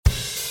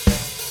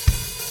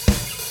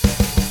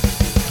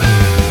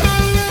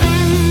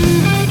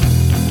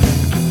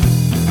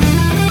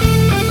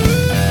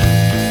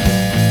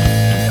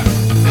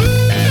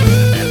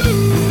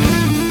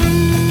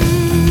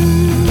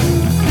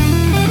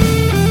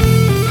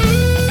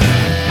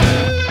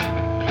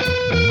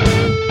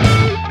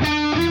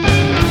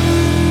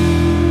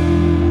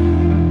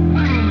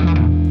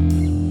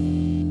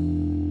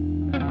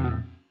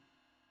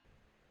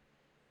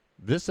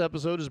This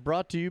episode is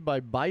brought to you by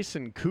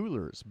Bison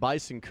Coolers.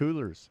 Bison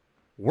Coolers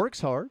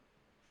works hard,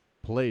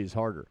 plays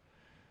harder.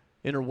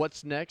 Enter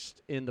what's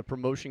next in the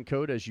promotion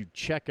code as you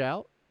check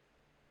out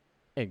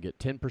and get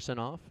 10%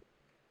 off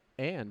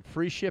and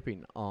free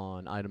shipping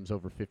on items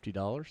over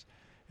 $50.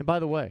 And by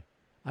the way,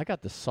 I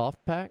got the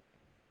soft pack.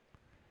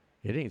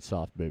 It ain't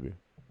soft, baby.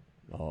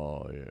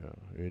 Oh, yeah.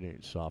 It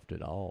ain't soft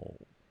at all.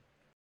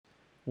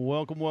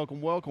 Welcome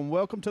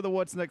to the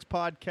What's Next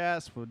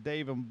podcast with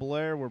Dave and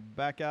Blair. We're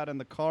back out in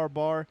the car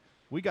bar.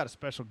 We got a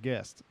special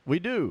guest. We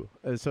do.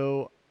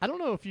 So I don't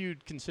know if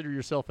you'd consider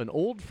yourself an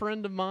old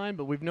friend of mine,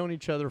 but we've known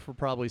each other for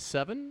probably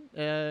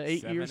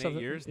 8 years. 8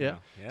 years yeah. now.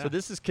 Yeah. So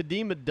this is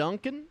Kadima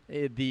Duncan,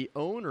 the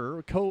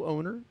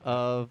co-owner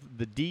of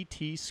the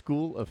DT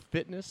School of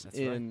Fitness. That's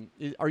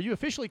right. Are you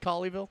officially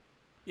Colleyville?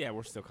 Yeah,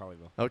 we're still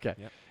Colleyville. Okay.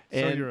 Yep. So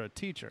And you're a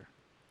teacher.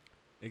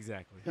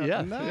 Exactly.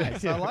 Yeah.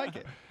 Nice. I like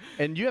it.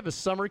 and you have a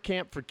summer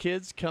camp for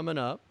kids coming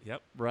up,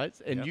 Yep. right?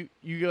 And Yep.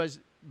 you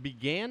guys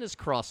began as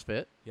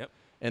CrossFit. Yep.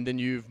 And then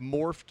you've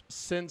morphed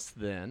since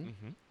then.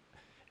 Mm-hmm.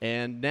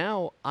 And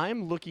now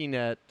I'm looking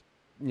at,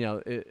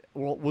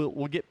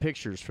 we'll get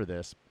pictures for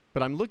this,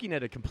 but I'm looking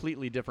at a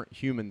completely different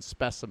human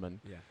specimen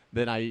Yeah.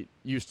 than I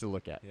used to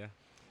look at.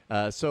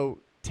 Yeah. So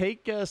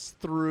take us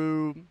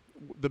through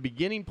the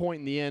beginning point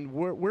and the end.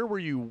 Where were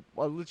you?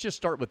 Let's just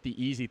start with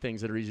the easy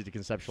things that are easy to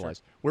conceptualize.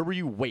 Sure. Where were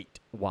you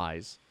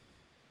weight-wise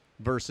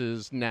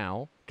versus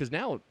now? Because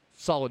now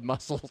solid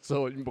muscle,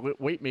 so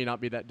weight may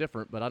not be that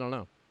different, but I don't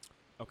know.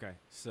 Okay.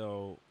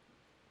 So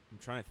I'm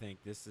trying to think.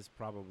 This is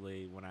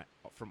probably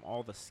from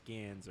all the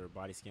scans or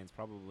body scans,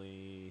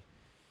 probably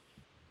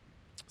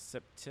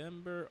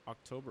September,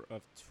 October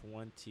of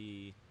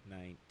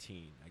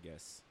 2019, I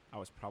guess. I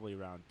was probably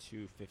around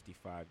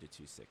 255 to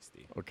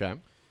 260. Okay.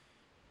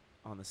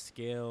 On the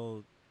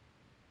scale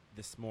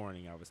this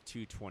morning, I was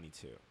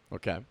 222.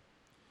 Okay.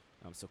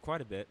 So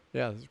quite a bit.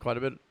 Yeah, this is quite a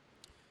bit.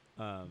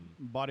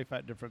 Body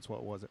fat difference,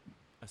 what was it?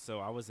 So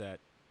I was at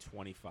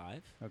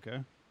 25, Okay.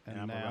 and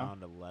I'm now?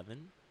 around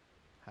 11,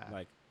 Half.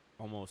 like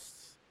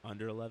almost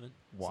under 11.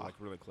 Wow. So like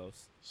really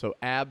close. So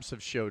abs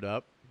have showed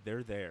up.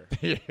 They're there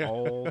Yeah.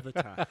 all the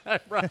time.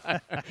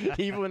 Right.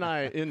 Even when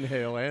I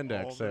inhale and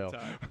all exhale. the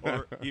time.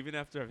 Or even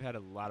after I've had a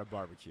lot of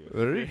barbecue.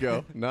 There you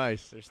go.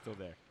 Nice. They're still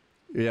there.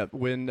 Yeah.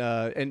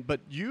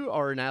 But you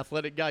are an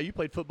athletic guy. You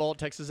played football at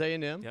Texas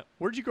A&M. Yep.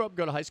 Where'd you grow up and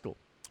go to high school?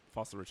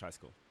 Fossil Ridge High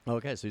School.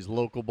 Okay, so he's a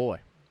local boy.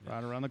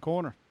 Right around the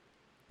corner.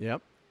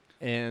 Yep.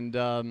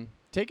 And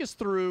take us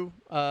through.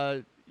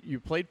 You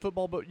played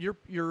football, but your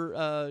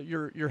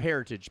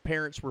heritage.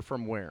 Parents were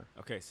from where?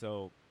 Okay,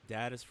 so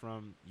Dad is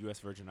from U.S.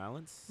 Virgin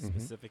Islands, Mhm.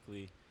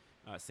 specifically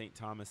St.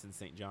 Thomas and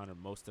St. John are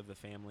most of the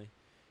family.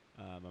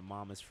 My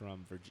mom is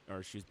from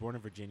she was born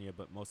in Virginia,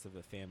 but most of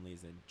the family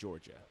is in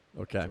Georgia.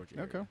 Okay. Georgia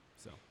area. Okay.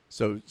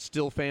 So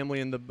still family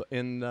in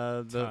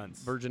the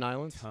Tons. Virgin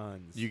Islands.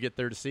 Tons. You get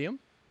there to see them?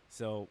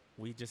 So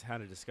we just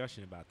had a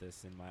discussion about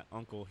this, and my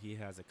uncle, he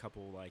has a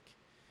couple like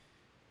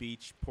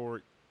beach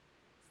port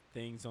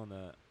things on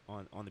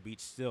the beach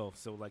still.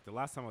 So like the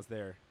last time I was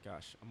there,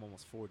 gosh, I'm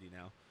almost 40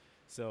 now.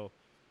 So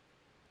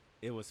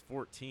it was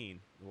 14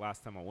 the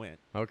last time I went,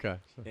 Okay.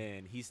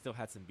 and he still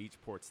had some beach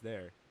ports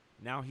there.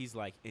 Now he's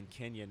like in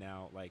Kenya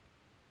now, like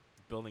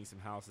building some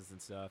houses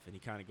and stuff, and he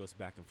kind of goes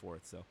back and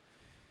forth. So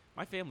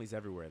my family's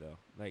everywhere though.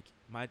 Like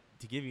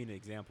to give you an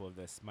example of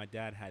this, my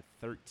dad had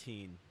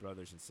 13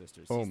 brothers and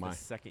sisters. Oh, He's my. the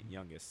second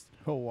youngest.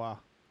 Oh, wow.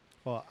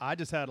 Well, I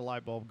just had a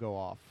light bulb go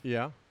off.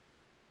 Yeah.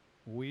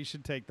 We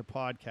should take the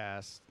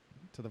podcast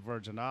to the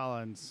Virgin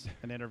Islands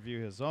and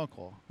interview his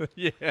uncle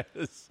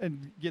Yes.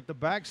 and get the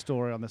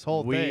backstory on this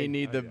whole We thing.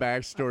 need the yeah.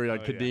 backstory on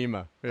Oh, yeah.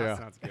 Kadima. That Yeah.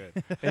 sounds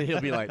good. And he'll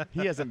be like,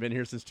 he hasn't been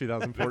here since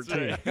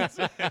 2014.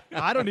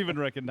 I don't even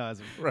recognize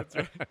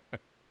him.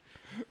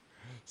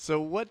 So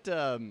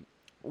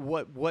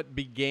what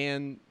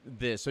began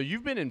this? So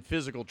you've been in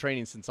physical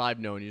training since I've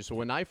known you. So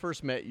when I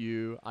first met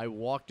you, I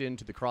walked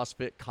into the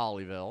CrossFit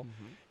Colleyville,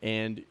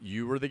 and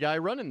you were the guy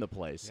running the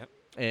place. Yep.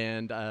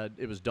 And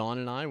it was Dawn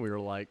and I. We were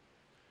like,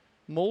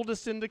 mold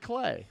us into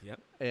clay. Yep.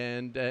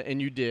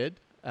 And you did.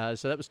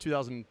 So that was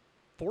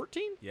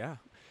 2014. Yeah.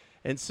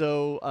 And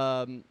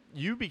so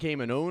you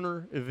became an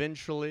owner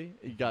eventually.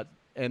 You got,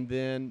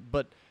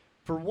 but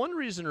for one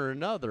reason or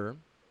another,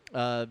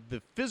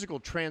 the physical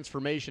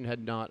transformation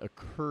had not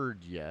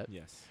occurred yet.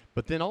 Yes.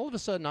 But then all of a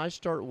sudden, I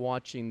start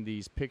watching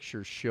these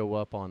pictures show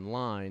up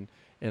online,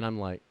 and I'm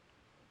like,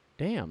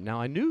 damn. Now,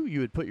 I knew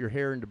you had put your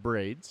hair into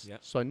braids, Yep.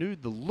 so I knew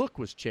the look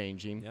was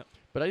changing, Yep.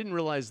 but I didn't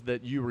realize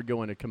that you were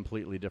going a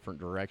completely different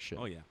direction.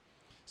 Oh yeah.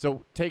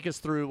 So take us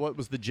through what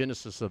was the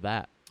genesis of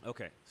that.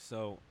 Okay.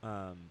 So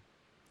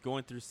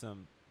going through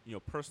some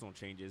personal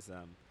changes.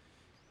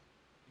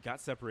 Got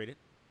separated.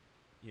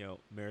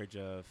 Marriage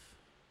of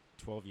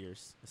 12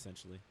 years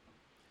essentially.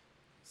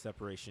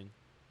 Separation.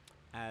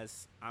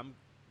 As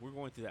we're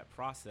going through that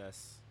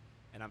process,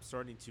 and I'm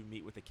starting to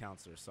meet with a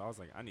counselor. So I was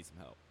like, I need some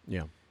help.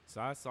 Yeah. So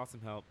I sought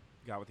some help,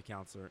 got with the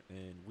counselor,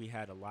 and we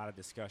had a lot of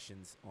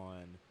discussions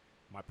on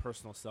my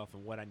personal self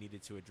and what I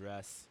needed to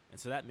address. And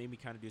so that made me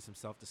kind of do some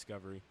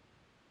self-discovery.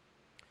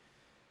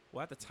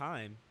 Well, at the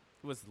time,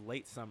 it was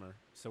late summer,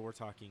 so we're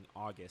talking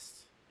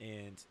August.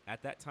 And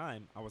at that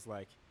time, I was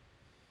like,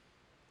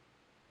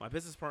 my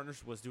business partner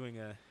was doing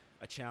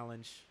a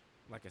challenge,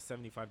 like a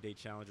 75-day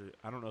challenge.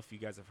 I don't know if you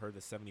guys have heard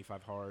the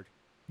 75 hard.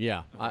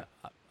 Yeah, Okay.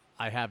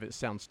 I have. It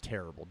sounds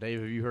terrible.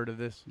 Dave, have you heard of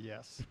this?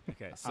 Yes.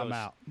 Okay, so I'm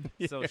out.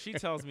 So she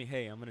tells me,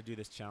 hey, I'm going to do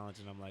this challenge.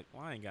 And I'm like,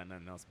 well, I ain't got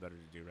nothing else better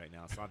to do right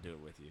now, so I'll do it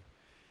with you.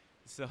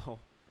 So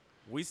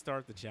we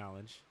start the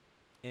challenge.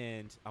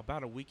 And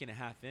about a week and a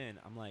half in,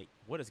 I'm like,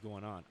 what is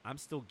going on? I'm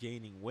still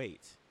gaining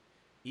weight,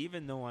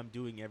 even though I'm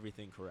doing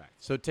everything correct.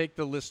 So take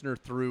the listener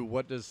through,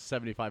 what does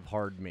 75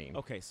 hard mean?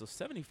 Okay, so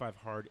 75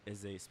 hard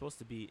is supposed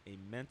to be a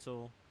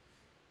mental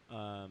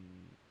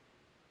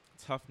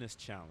toughness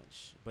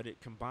challenge, but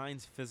it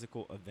combines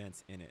physical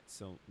events in it.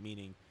 So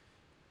meaning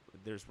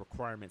there's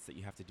requirements that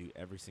you have to do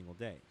every single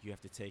day. You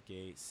have to take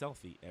a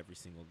selfie every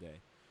single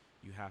day.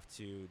 You have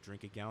to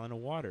drink a gallon of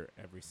water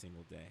every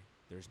single day.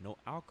 There's no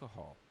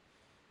alcohol.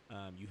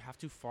 You have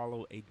to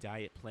follow a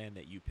diet plan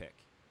that you pick.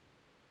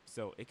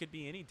 So it could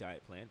be any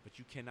diet plan, but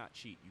you cannot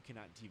cheat. You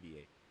cannot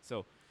deviate.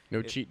 So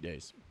No cheat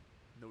days.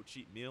 no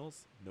cheat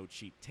meals, no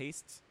cheat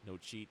tastes, no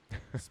cheat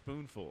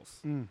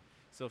spoonfuls. Mm.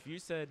 So if you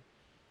said,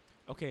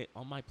 okay,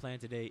 on my plan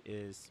today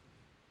is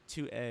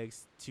 2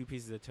 eggs, 2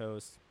 pieces of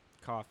toast,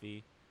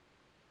 coffee,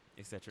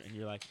 etc., and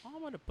you're like, oh, I'm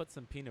going to put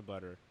some peanut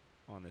butter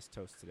on this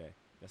toast today.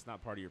 That's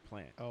not part of your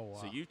plan. Oh, wow.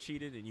 So you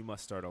cheated and you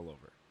must start all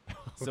over.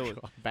 So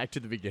Back to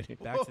the beginning.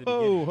 back to the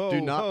beginning. Whoa,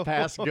 Do not whoa,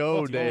 pass whoa.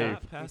 go, Do Dave.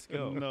 not pass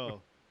go.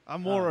 No.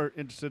 I'm more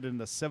interested in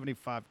the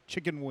 75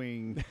 chicken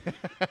wing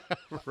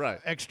Right.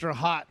 extra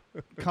hot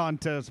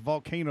contest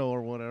volcano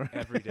or whatever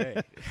Every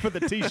day. for the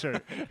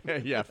T-shirt.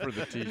 Yeah, for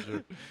the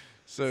T-shirt.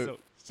 So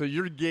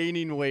you're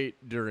gaining weight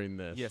during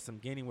this. Yes, I'm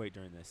gaining weight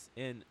during this.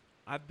 And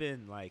I've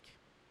been like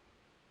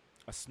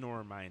a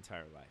snorer my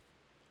entire life.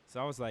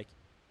 So I was like,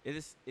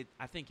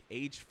 I think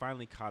age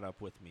finally caught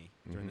up with me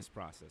during Mhm. this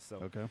process. So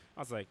Okay. I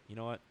was like, you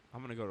know what? I'm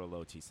going to go to a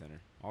low T center.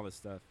 All this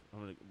stuff.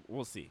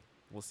 We'll see.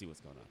 We'll see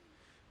what's going on.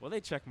 Well, they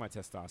check my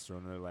testosterone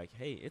and they're like,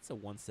 hey, it's a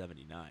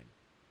 179.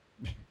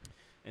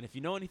 And if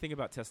you know anything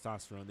about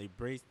testosterone, they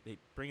bring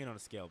it on a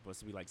scale, but it's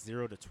to be like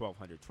 0 to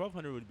 1200.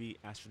 1200 would be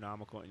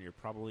astronomical, and you're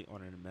probably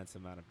on an immense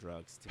amount of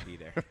drugs to be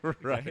there.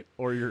 Right.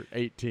 Or you're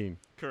 18.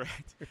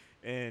 Correct.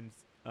 And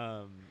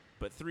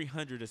but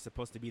 300 is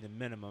supposed to be the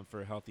minimum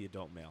for a healthy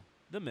adult male.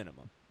 The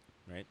minimum,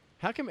 right?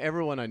 How come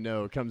everyone I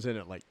know comes in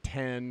at like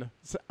 10,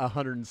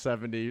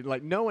 170?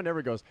 Like no one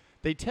ever goes,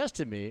 they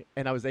tested me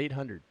and I was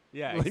 800.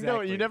 Yeah, Like, exactly.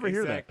 no, you never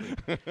hear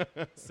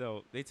that.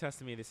 So they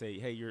tested me. They say,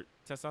 hey, your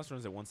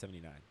testosterone's at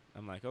 179.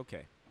 I'm like,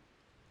 okay.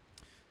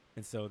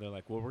 And so they're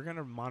like, well, we're going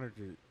to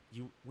monitor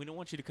you. We don't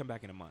want you to come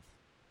back in a month.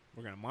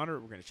 We're going to monitor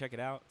it. We're going to check it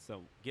out.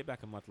 So get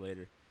back a month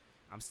later.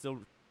 I'm still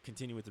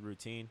continuing with the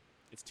routine.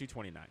 It's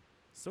 229.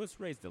 So it's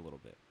raised a little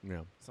bit.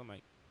 Yeah. So I'm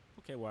like,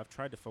 okay, well, I've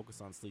tried to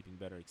focus on sleeping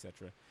better,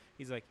 etc.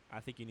 He's like,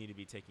 I think you need to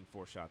be taking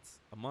 4 shots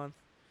a month,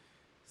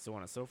 so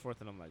on and so forth.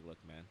 And I'm like, look,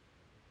 man,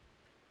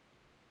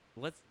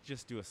 let's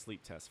just do a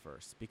sleep test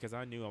first, because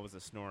I knew I was a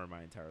snorer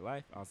my entire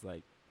life. I was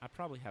like, I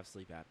probably have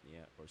sleep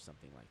apnea or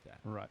something like that.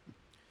 Right.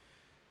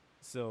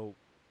 So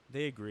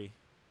they agree,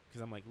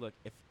 because I'm like, look,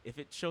 if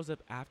it shows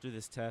up after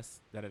this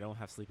test that I don't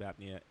have sleep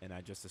apnea and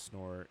I just a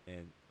snorer,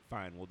 and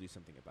fine, we'll do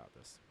something about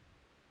this.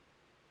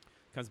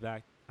 Comes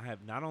back,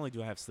 not only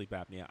do I have sleep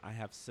apnea, I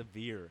have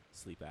severe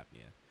sleep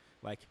apnea.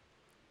 Like,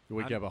 You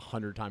wake I'm- up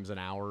 100 times an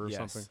hour or yes,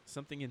 something.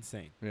 something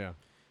insane. Yeah.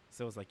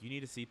 So it's like, you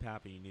need a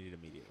CPAP and you need it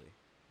immediately.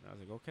 And I was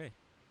like, okay.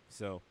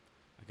 So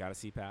I got a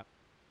CPAP.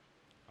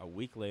 A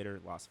week later,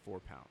 lost 4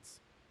 pounds.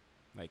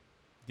 Like,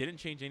 didn't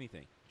change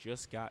anything.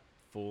 Just got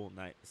full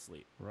night of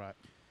sleep. Right.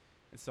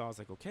 And so I was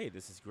like, okay,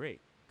 this is great.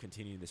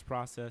 Continuing this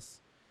process.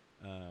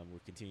 We're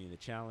continuing the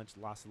challenge.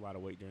 Lost a lot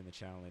of weight during the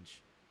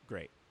challenge.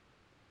 Great.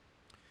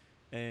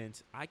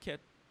 And I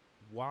kept,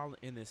 while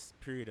in this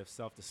period of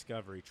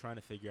self-discovery, trying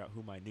to figure out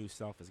who my new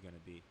self is going to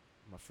be.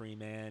 I'm a free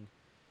man.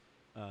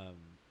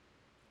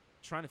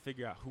 Trying to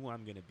figure out who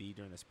I'm going to be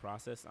during this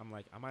process. I'm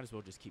like, I might as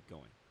well just keep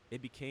going.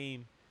 It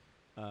became,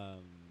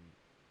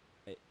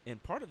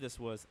 and part of this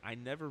was I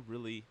never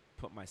really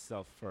put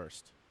myself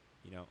first.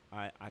 You know,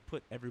 I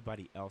put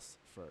everybody else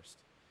first.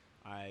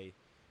 I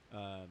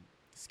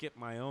skip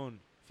my own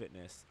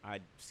fitness.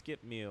 I'd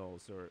skip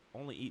meals or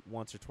only eat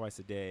once or twice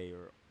a day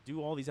or do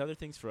all these other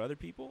things for other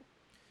people.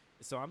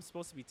 So I'm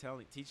supposed to be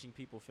teaching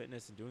people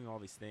fitness and doing all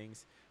these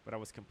things, but I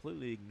was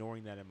completely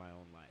ignoring that in my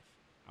own life.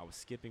 I was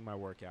skipping my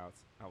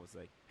workouts. I was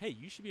like, hey,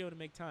 you should be able to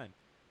make time.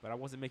 But I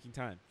wasn't making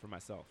time for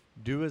myself.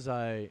 Do as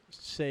I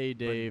say,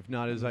 Dave,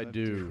 not as I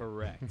do.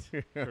 Correct.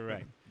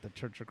 Correct. The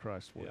Church of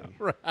Christ way.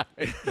 Yeah.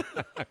 Right.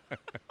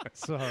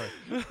 Sorry.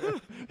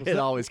 It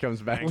always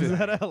comes back Was to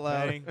that out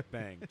loud? Bang,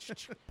 bang.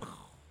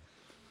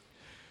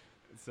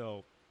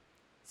 So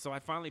I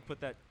finally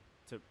put that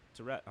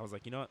to rest. I was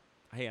like, you know what?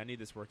 Hey, I need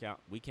this workout.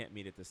 We can't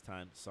meet at this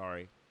time.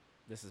 Sorry.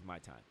 This is my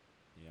time.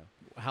 You know,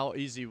 How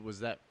easy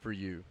was that for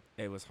you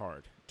it was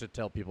hard. to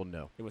tell people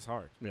no? It was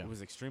hard. Yeah. It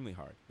was extremely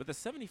hard. But the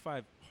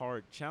 75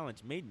 hard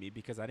challenge made me,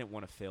 because I didn't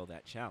want to fail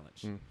that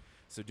challenge. Mm.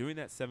 So doing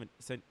that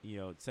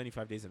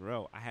 75 days in a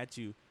row, I had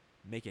to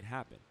make it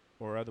happen,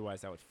 or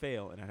otherwise I would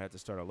fail and I'd have to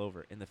start all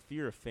over. And the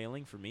fear of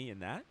failing for me in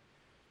that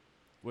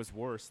was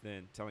worse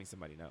than telling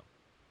somebody no.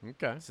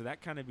 Okay. So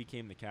that kind of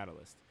became the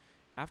catalyst.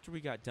 After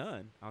we got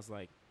done, I was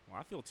like, well,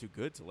 I feel too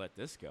good to let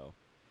this go.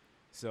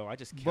 So I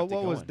just kept But it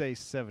going. what was day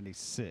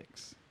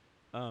 76?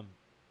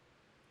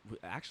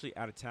 Actually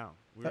out of town.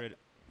 We were at,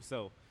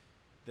 so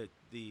the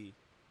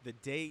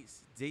day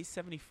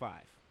 75.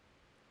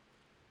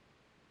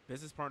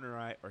 Business partner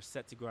and I are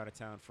set to go out of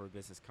town for a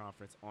business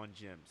conference on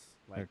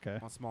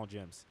gyms, on small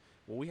gyms.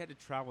 Well, we had to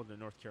travel to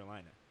North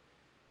Carolina.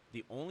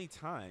 The only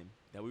time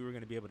that we were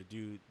going to be able to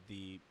do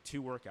the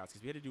 2 workouts,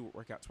 because we had to do a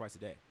workout twice a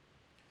day.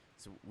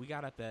 So we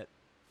got up at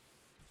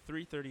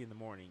 3:30 in the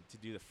morning to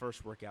do the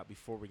first workout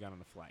before we got on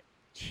the flight.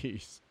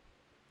 Jeez.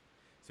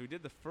 So we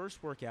did the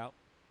first workout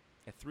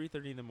at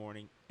 3:30 in the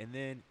morning, and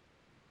then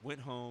went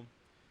home,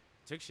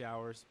 took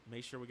showers,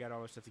 made sure we got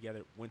all our stuff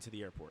together, went to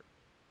the airport.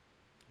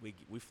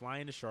 We fly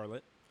into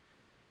Charlotte,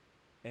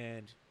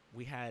 and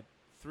we had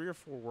 3 or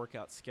 4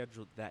 workouts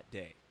scheduled that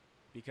day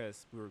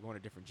because we were going to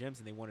different gyms,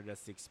 and they wanted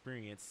us to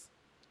experience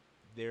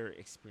their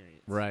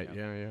experience. Right.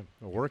 You know?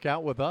 Yeah. Work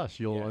out with us.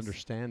 You'll Yes,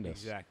 understand us.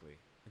 Exactly.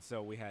 And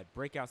so we had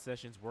breakout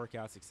sessions,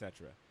 workouts,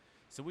 etc.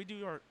 So we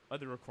do our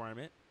other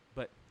requirement,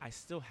 but I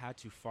still had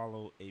to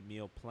follow a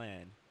meal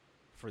plan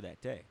for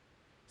that day.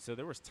 So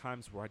there was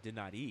times where I did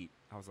not eat.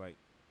 I was like,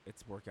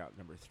 it's workout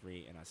number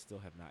 3, and I still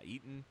have not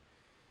eaten.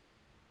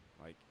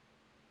 Like,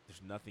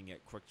 there's nothing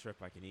at Quick Trip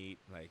I can eat.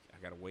 Like, I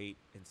got to wait.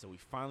 And so we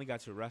finally got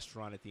to a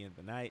restaurant at the end of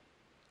the night,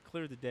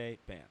 cleared the day,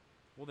 bam.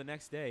 Well, the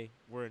next day,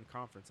 we're in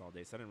conference all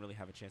day, so I didn't really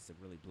have a chance to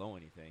really blow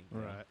anything.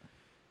 you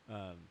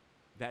know.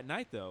 That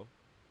night, though,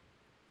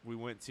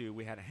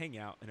 we had a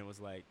hangout, and it was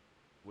like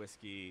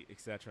whiskey,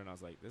 etc. And I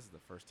was like, this is the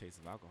first taste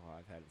of alcohol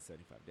I've had in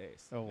 75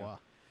 days. Oh, you know? wow.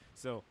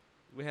 So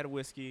we had a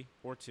whiskey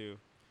or 2,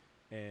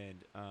 and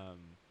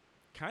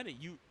kind of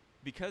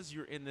because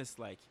you're in this,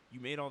 like,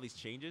 you made all these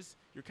changes,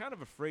 you're kind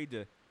of afraid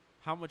to,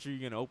 how much are you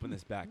going to open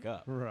this back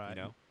up? Right. You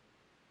know?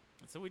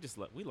 And so we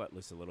let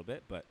loose a little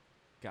bit, but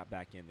got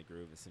back in the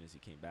groove as soon as you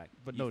came back.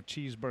 But no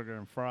cheeseburger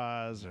and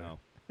fries? No.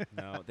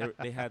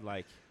 They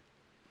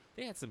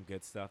had some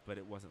good stuff, but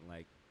it wasn't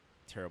like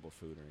terrible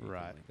food or anything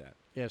like that.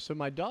 Yeah, so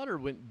my daughter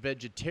went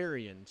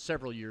vegetarian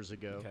several years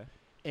ago, Okay.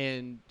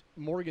 and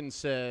Morgan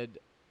said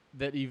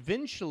that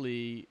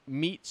eventually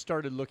meat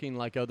started looking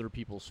like other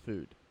people's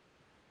food.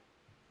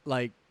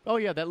 Like, oh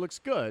yeah, that looks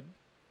good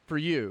for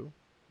you,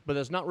 but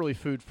that's not really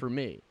food for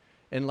me.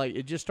 And like,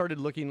 it just started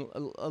looking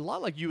a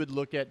lot like you would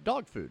look at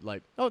dog food.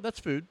 Like, oh, that's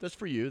food, that's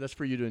for you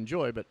to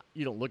enjoy, but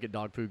you don't look at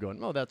dog food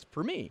going, oh, that's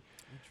for me.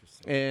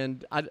 Interesting.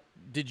 And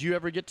did you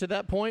ever get to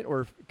that point?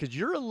 Or, because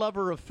you're a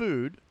lover of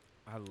food.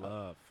 I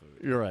love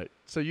food. You're right.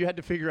 So you had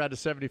to figure out a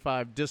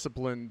 75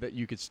 discipline that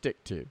you could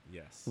stick to.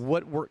 Yes.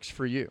 What works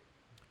for you?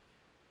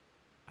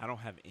 I don't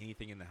have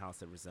anything in the house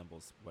that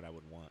resembles what I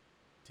would want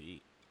to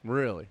eat.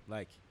 Really?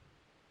 Like,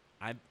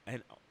 and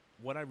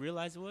what I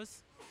realized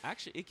was,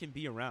 actually, it can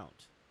be around,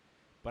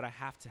 but I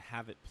have to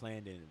have it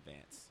planned in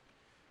advance.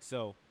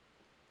 So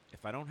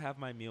if I don't have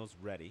my meals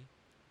ready,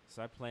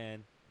 so I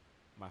plan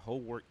my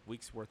whole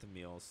week's worth of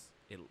meals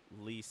at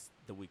least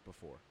the week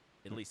before.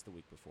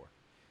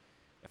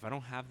 If I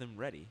don't have them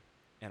ready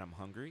and I'm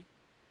hungry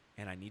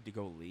and I need to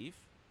go leave,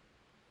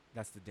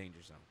 that's the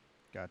danger zone.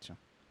 Gotcha.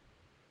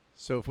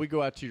 So if we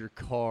go out to your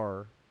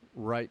car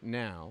right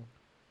now,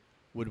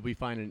 would we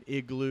find an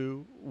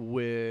Igloo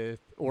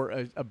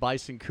or a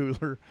Bison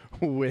cooler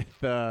with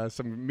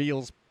some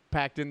meals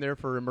packed in there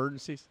for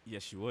emergencies?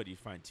 Yes, you would. You'd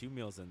find 2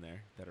 meals in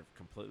there that are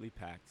completely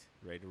packed,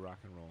 ready to rock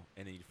and roll,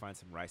 and then you'd find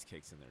some rice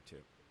cakes in there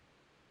too.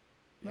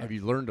 Have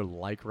you learned to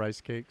like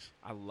rice cakes?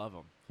 I love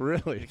them.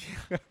 Really?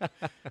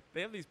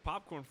 They have these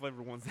popcorn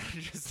flavored ones that are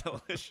just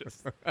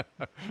delicious.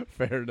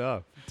 Fair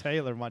enough.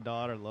 Taylor, my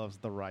daughter, loves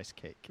the rice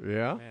cake.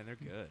 Yeah? Man, they're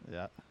good.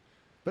 Yeah.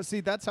 But see,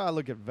 that's how I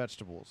look at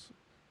vegetables.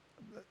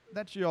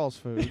 That's y'all's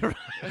food.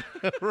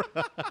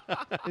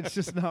 It's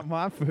just not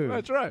my food.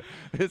 That's right.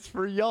 It's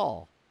for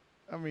y'all.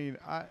 I mean,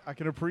 I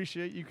can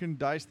appreciate you can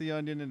dice the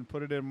onion and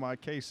put it in my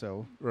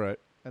queso, Right.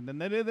 and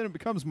then it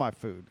becomes my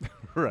food.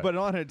 Right. But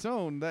on its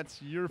own,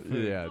 that's your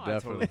food. Yeah, No,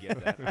 definitely.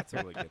 I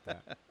totally get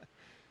that.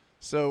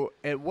 So,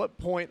 at what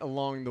point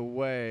along the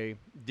way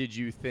did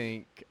you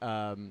think,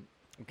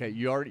 okay,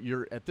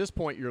 you're at this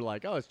point, you're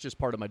like, oh, it's just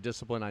part of my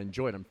discipline. I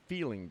enjoy it. I'm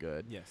feeling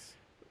good. Yes.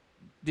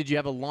 Did you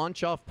have a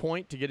launch-off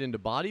point to get into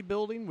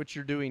bodybuilding, which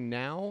you're doing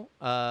now,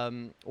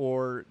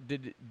 or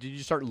did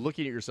you start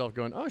looking at yourself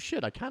going, oh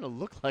shit, I kind of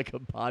look like a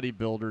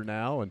bodybuilder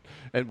now,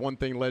 and one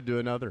thing led to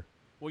another?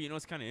 Well, you know,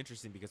 it's kind of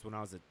interesting because when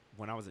I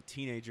was a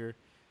teenager,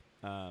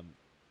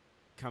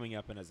 coming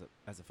up and as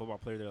a football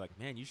player, they're like,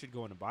 man, you should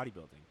go into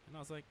bodybuilding, and I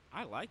was like,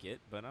 I like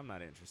it, but I'm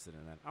not interested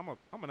in that.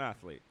 I'm an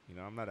athlete, you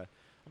know. I'm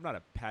not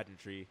a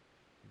pageantry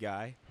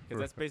guy, because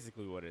that's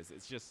basically what it is.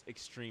 It's just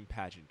extreme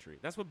pageantry.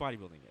 That's what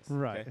bodybuilding is.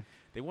 Right. Okay?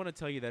 They want to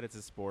tell you that it's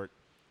a sport,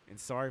 and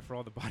sorry for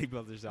all the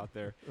bodybuilders out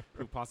there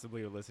who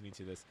possibly are listening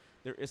to this.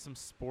 There is some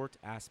sport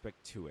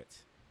aspect to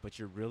it. but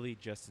you're really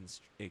just in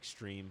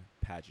extreme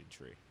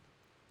pageantry.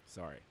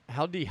 Sorry.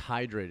 How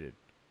dehydrated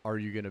are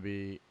you going to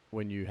be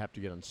when you have to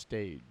get on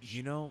stage?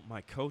 You know,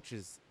 my coach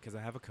is, because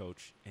I have a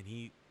coach, and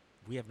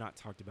we have not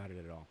talked about it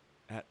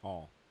at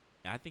all.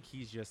 And I think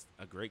he's just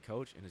a great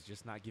coach and is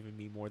just not giving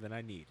me more than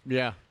I need.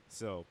 Yeah.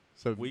 So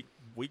So week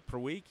per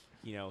week,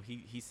 you know,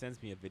 he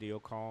sends me a video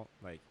call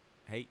like,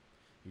 hey,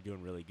 you're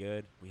doing really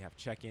good. We have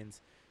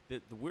check-ins.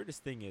 The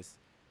weirdest thing is,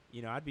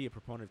 you know, I'd be a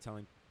proponent of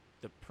telling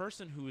the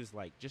person who is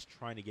like just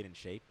trying to get in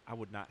shape, I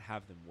would not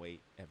have them weigh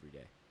every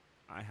day.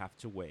 I have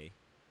to weigh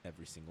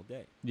every single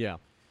day. yeah.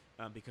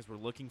 Because we're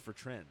looking for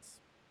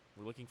trends.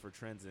 We're looking for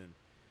trends in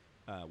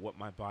what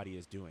my body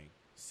is doing.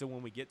 So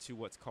when we get to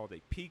what's called a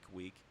peak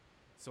week,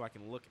 so I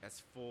can look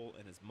as full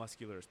and as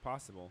muscular as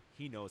possible,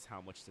 he knows how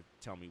much to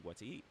tell me what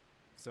to eat.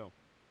 So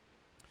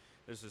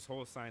there's this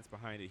whole science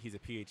behind it. He's a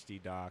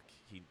PhD doc.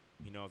 He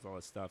knows all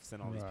this stuff,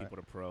 sent all these Right. people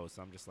to pros.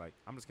 So I'm just like,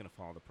 I'm just going to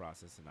follow the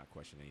process and not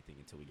question anything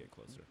until we get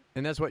closer.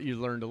 And that's what you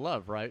learn to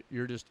love, right?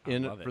 You're just I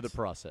in love it for it. the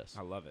process.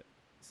 I love it.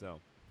 So,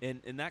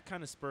 and that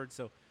kind of spurred.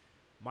 So,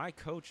 my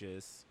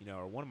coaches, you know,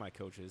 or one of my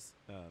coaches,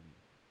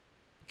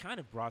 kind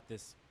of brought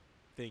this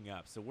thing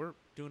up. So we're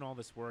doing all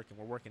this work and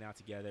we're working out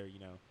together. You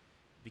know,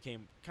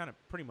 became kind of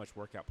pretty much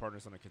workout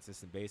partners on a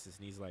consistent basis.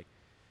 And he's like,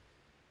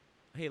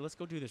 "Hey, let's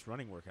go do this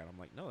running workout." I'm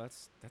like, "No,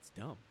 that's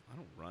dumb. I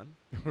don't run."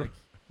 Like,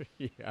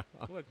 yeah.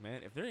 look,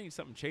 man, if there ain't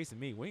something chasing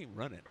me, we ain't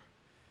running.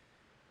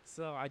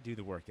 So I do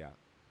the workout.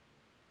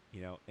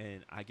 You know,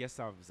 and I guess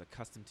I was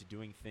accustomed to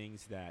doing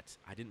things that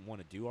I didn't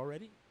want to do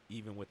already,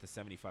 even with the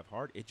 75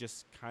 hard. It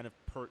just kind of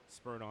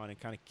spurred on and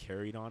kind of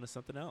carried on to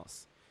something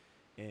else.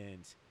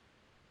 And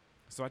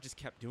so I just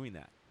kept doing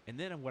that. And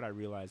then what I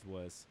realized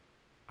was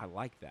I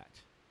like that.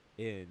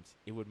 And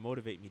it would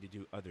motivate me to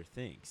do other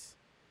things.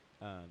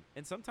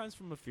 And sometimes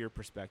from a fear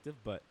perspective,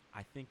 but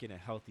I think in a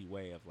healthy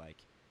way of like,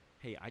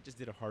 hey, I just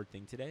did a hard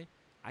thing today.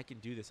 I can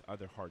do this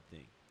other hard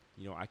thing.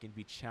 You know, I can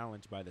be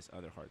challenged by this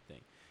other hard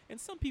thing. And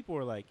some people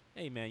are like,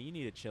 hey, man, you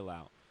need to chill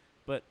out.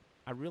 But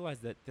I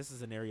realized that this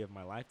is an area of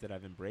my life that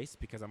I've embraced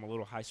because I'm a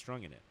little high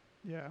strung in it.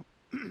 Yeah.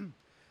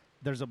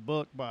 There's a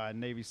book by a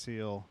Navy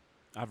SEAL,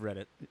 I've read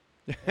it.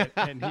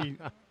 and he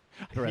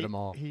I read them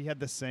all. He had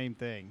the same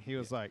thing. He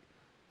was like,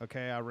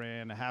 okay, I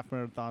ran a half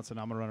marathon, so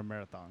now I'm going to run a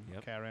marathon. Yep.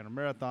 Okay, I ran a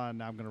marathon,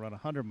 now I'm going to run a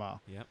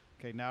 100-mile. Yep.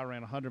 Okay, now I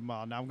ran a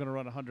 100-mile. Now I'm going to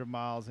run 100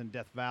 miles in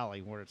Death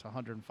Valley where it's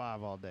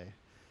 105 all day.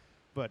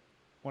 But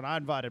when I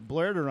invited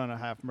Blair to run a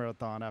half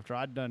marathon after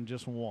I'd done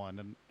just one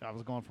and I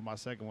was going for my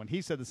second one,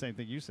 he said the same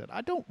thing you said.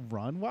 I don't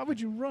run. Why would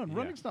you run? Yeah.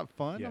 Running's not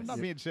fun. I'm Yes.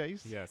 not being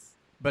chased. Yes.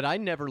 But I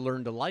never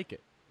learned to like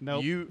it.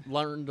 Nope. You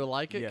learned to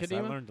like it, Yes,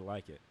 Kadima? I learned to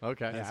like it.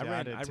 Okay. Yeah, see,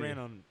 I did I too. ran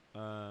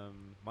on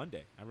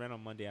Monday. I ran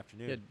on Monday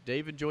afternoon. Yeah,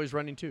 Dave enjoys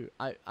running too.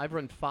 I've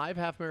run 5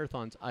 half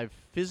marathons. I've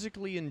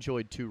physically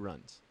enjoyed 2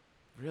 runs.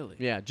 Really?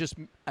 Yeah, just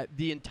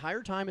the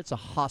entire time it's a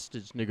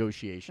hostage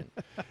negotiation.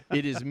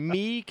 It is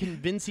me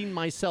convincing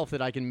myself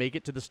that I can make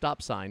it to the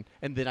stop sign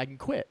and then I can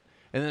quit.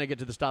 And then I get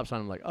to the stop sign.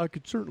 I'm like, I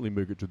could certainly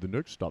make it to the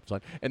next stop sign.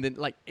 And then,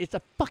 like, it's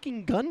a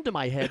fucking gun to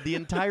my head the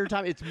entire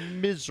time. It's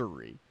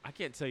misery. I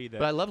can't tell you that.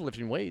 But I love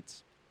lifting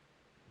weights.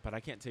 But I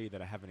can't tell you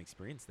that I haven't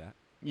experienced that.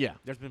 Yeah.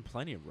 There's been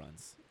plenty of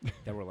runs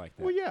that were like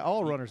that. Well, yeah,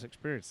 all runners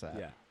experience that.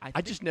 Yeah.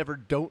 I just never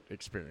don't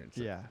experience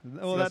it. Yeah.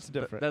 Well, So that's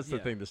different. That's the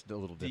Yeah. thing that's a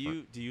little Do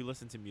different. you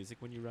listen to music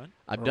when you run?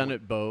 I've Or done what-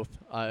 it both.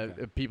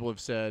 Okay. People have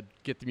said,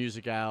 get the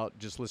music out,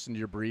 just listen to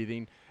your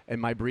breathing.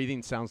 And my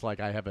breathing sounds like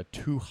I have a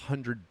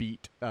 200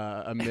 beat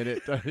a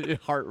minute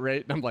heart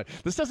rate. And I'm like,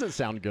 this doesn't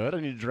sound good. I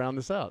need to drown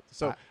this out.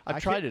 So I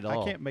I've tried can't- it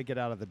all I can't make it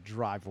out of the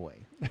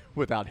driveway.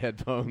 without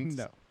headphones.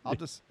 No. I'll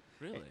just.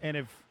 Really? And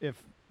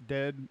if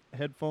dead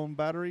headphone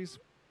batteries,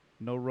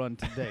 no run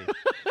today.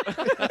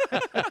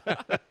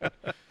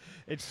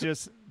 It's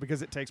just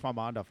because it takes my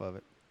mind off of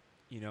it.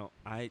 You know,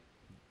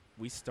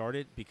 we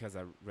started because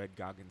I read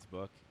Goggins'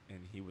 book, and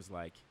he was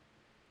like,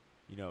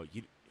 you know,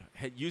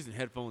 using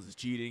headphones is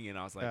cheating, and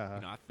I was like, Uh-huh.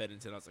 you know, I fed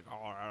into it. I was like,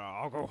 oh,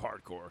 I'll go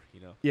hardcore,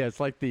 you know. Yeah, it's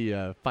like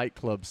the Fight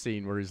Club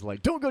scene where he's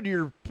like, "Don't go to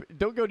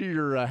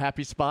your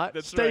happy spot.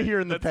 That's Stay right. here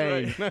in the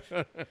That's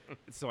pain."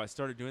 So I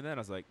started doing that.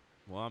 I was like,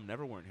 well, I'm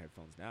never wearing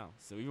headphones now.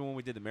 So even when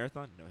we did the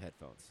marathon, no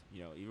headphones.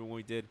 You know, even when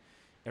we did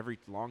every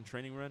long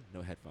training run,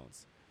 no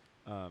headphones.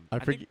 I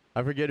think-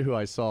 forget who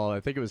I saw. I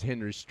think it was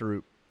Henry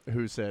Stroop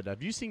who said,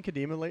 "Have you seen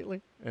Kadima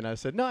lately?" And I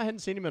said, "No, I hadn't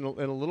seen him in a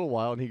little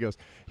while." And he goes,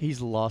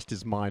 "He's lost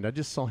his mind. I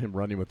just saw him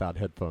running without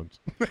headphones."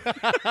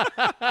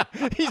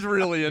 He's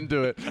really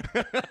into it.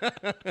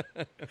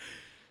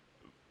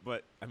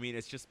 But I mean,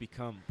 it's just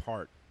become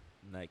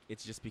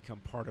it's just become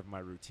part of my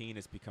routine.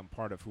 It's become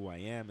part of who I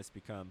am. It's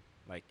become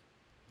like,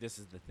 this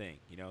is the thing,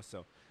 you know?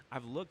 So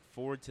I've looked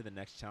forward to the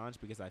next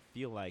challenge because I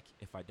feel like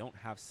if I don't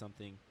have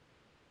something,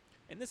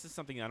 and this is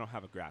something I don't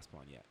have a grasp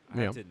on yet,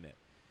 I have to admit.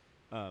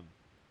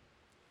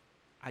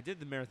 I did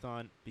the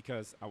marathon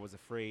because I was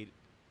afraid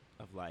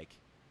of like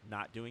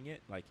not doing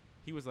it. Like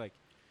he was like,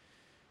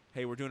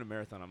 hey, we're doing a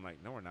marathon. I'm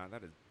like, no, we're not.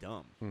 That is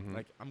dumb. Mhm.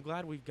 Like, I'm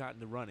glad we've gotten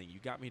to running. You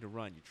got me to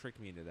run. You tricked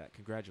me into that.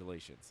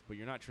 Congratulations. But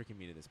you're not tricking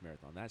me into this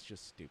marathon. That's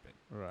just stupid.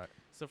 Right.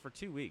 So for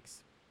 2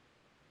 weeks,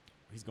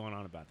 he's going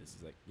on about this.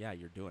 He's like, yeah,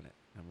 you're doing it.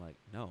 I'm like,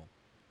 no.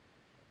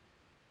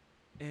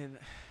 And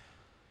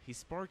he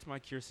sparked my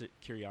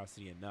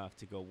curiosity enough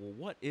to go, well,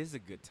 what is a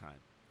good time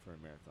for a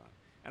marathon?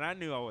 And I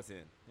knew I was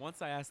in.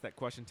 Once I asked that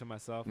question to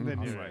myself, Then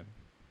I was you're like, in.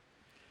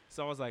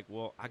 so I was like,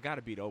 well, I got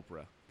to beat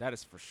Oprah. That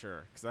is for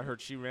sure. Because I heard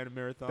she ran a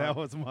marathon. That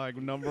was my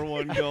number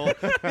one goal.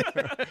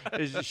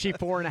 Is she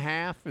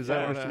 4.5? Is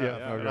that what? And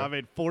Okay. I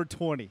made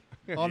 420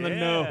 on the Yeah.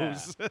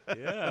 nose.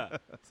 Yeah.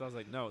 So I was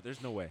like, no,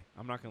 there's no way.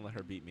 I'm not going to let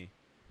her beat me.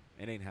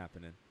 It ain't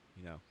happening,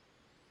 you know.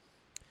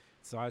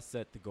 So I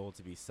set the goal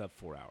to be sub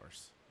 4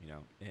 hours, you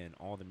know, and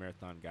all the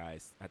marathon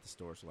guys at the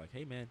stores were like,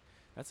 hey, man,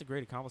 that's a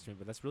great accomplishment,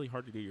 but that's really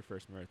hard to do your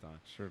first marathon.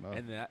 Sure enough.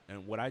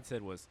 And what I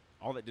said was,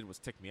 all that did was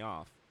tick me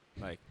off.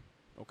 Like,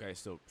 okay,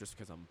 so just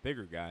because I'm a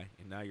bigger guy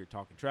and now you're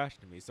talking trash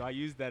to me. So I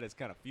used that as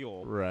kind of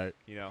fuel, Right.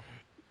 you know.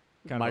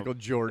 Michael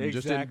Jordan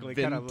exactly,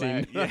 just kind of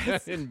inventing,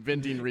 yes.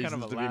 inventing kind reasons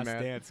of a to be last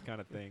mad. dance kind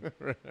of thing.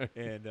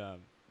 And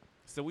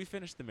so we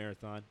finished the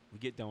marathon. We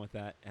get done with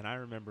that. And I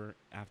remember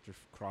after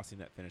crossing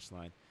that finish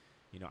line,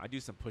 you know, I do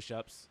some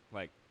push-ups,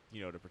 like,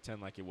 you know, to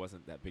pretend like it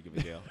wasn't that big of a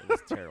deal. It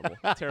was terrible.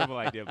 Terrible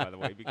idea, by the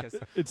way, because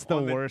It's the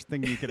on the- worst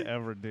thing you could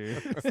ever do.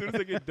 as soon as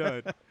I get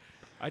done,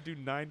 I do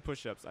 9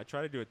 push-ups. I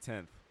try to do a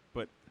 10th,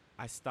 but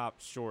I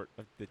stopped short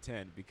of the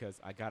 10 because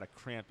I got a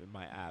cramp in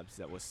my abs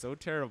that was so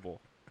terrible.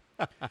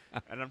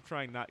 And I'm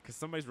trying not, because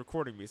somebody's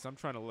recording me, so I'm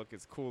trying to look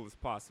as cool as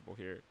possible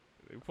here.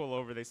 They pull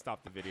over, they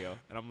stop the video,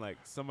 and I'm like,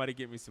 somebody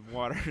get me some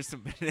water,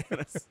 some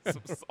bananas,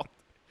 some salt.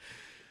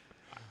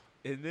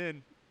 And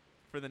then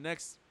for the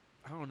next,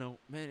 I don't know,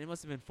 man, it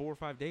must have been 4 or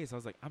 5 days. I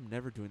was like, I'm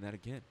never doing that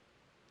again.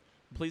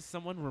 Please,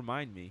 someone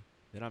remind me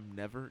that I'm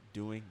never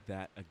doing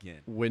that again.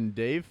 When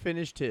Dave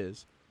finished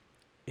his,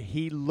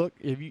 he looked.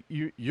 If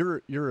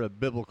you're a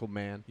biblical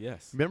man.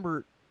 Yes.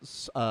 Remember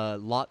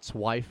Lot's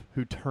wife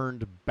who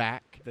turned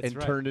back That's and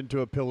right. turned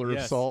into a pillar of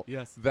Yes, salt?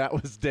 yes. That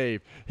was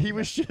Dave. He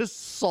was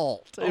just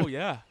salt. Oh,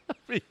 yeah.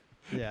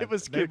 Yeah, It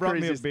was they brought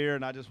me a crazy. beer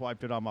and I just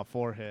wiped it on my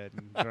forehead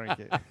and drank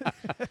it.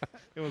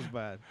 It was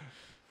bad.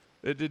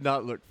 It did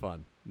not look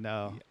fun.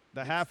 No,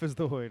 the half is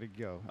the way to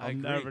go. I I'll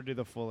agree. never do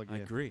the full I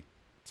again. agree.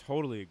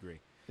 Totally agree.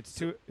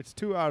 It's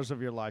 2 hours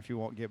of your life you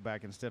won't get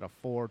back instead of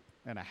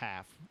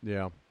 4.5.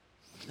 Yeah.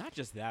 Not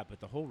just that, but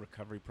the whole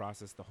recovery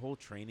process, the whole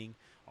training,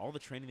 all the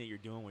training that you're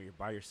doing where you're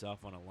by yourself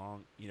on a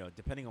long, you know,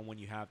 depending on when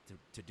you have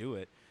to do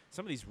it.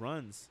 Some of these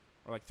runs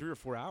are like 3 or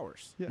 4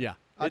 hours. Yeah.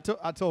 I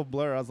told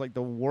Blair, I was like,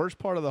 the worst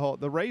part of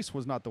the race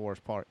was not the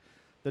worst part.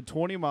 The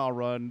 20-mile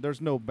run, there's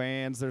no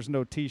bands, there's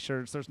no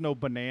T-shirts, there's no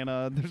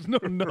banana, there's no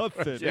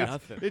nothing. Yeah.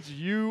 Nothing. It's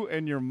you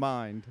and your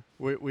mind.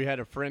 We had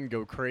a friend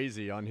go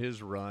crazy on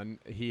his run.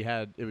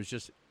 It was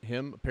just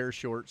him, a pair of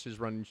shorts, his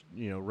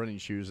running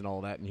shoes and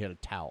all that, and he had a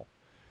towel.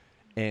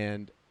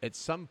 And at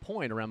some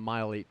point around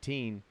mile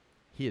 18,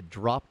 he had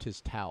dropped his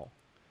towel,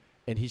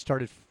 and he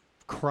started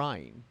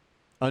crying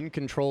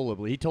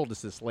uncontrollably. He told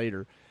us this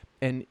later,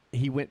 and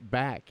he went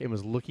back and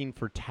was looking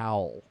for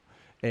towel,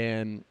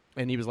 and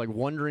he was like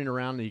wandering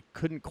around, and he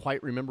couldn't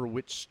quite remember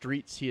which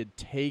streets he had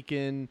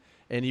taken,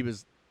 and he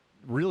was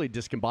really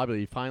discombobulated.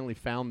 He finally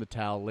found the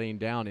towel laying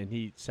down, and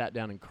he sat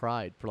down and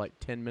cried for like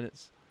 10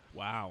 minutes.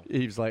 Wow.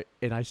 He was like,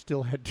 and I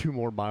still had 2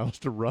 more miles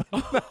to run.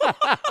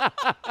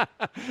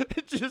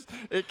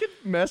 It can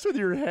mess with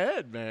your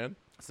head, man.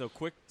 So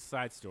quick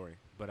side story,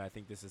 but I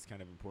think this is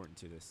kind of important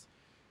to this.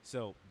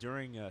 So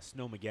during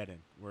Snowmageddon,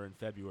 we're in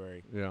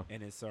February, Yeah.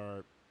 and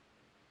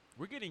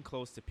we're getting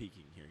close to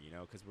peaking here, you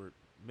know, because we're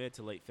mid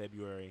to late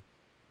February.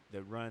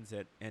 The runs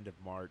at end of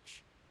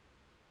March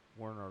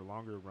were in our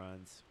longer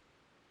runs.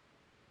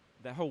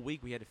 That whole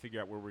week we had to figure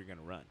out where we were going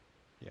to run.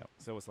 Yep.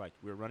 So it's like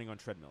we were running on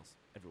treadmills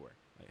everywhere.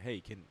 Like, hey,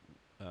 can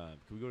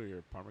we go to your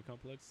apartment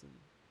complex and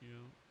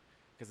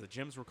because the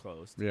gyms were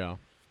closed. Yeah.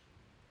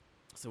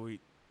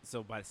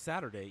 So by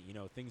Saturday,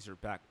 things are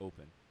back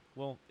open.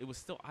 Well, it was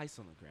still ice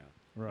on the ground.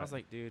 Right. I was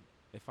like, dude,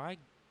 if I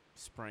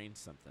sprain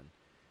something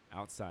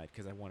outside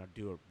because I want to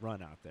do a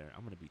run out there,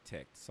 I'm going to be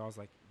ticked. So I was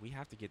like, we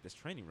have to get this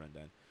training run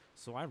done.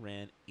 So I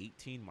ran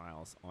 18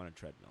 miles on a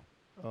treadmill.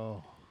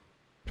 Oh,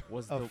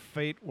 Was a the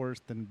fate worse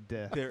than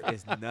death. There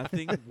is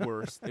nothing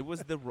worse. It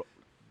was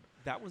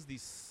that was the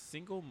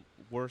single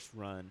worst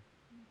run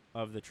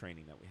of the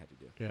training that we had to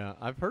do. Yeah,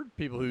 I've heard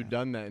people who've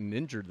done that and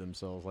injured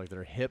themselves, like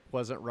their hip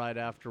wasn't right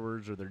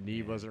afterwards or their knee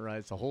Yeah. wasn't right.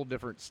 It's a whole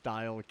different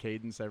style,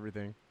 cadence,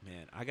 everything.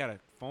 Man, I got a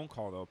phone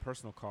call though, a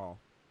personal call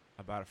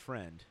about a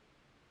friend,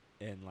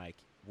 and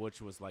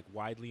which was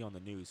widely on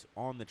the news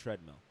on the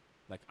treadmill.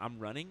 I'm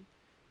running,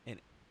 and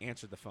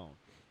answered the phone,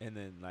 and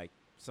then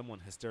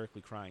someone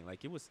hysterically crying.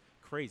 It was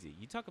crazy.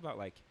 You talk about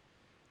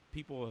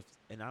people,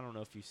 and I don't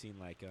know if you've seen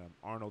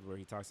Arnold, where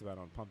he talks about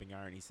on Pumping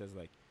Iron. He says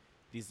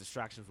these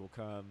distractions will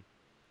come,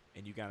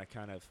 and you gotta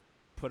kind of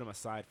put them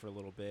aside for a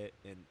little bit,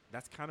 and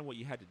that's kind of what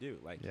you had to do.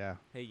 Yeah.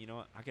 Hey, you know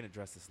what? I can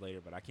address this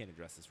later, but I can't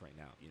address this right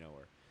now.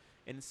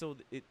 And so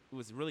it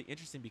was really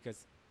interesting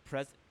because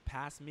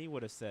past me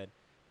would have said,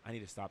 I need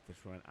to stop this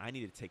run. I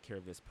need to take care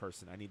of this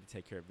person. I need to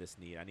take care of this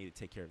need. I need to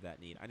take care of that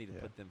need. I need to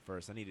put them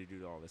first. I need to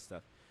do all this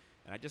stuff.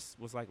 And I just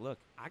was like, look,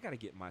 I got to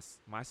get my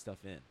stuff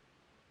in.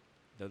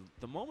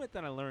 The moment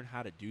that I learned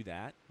how to do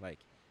that, like,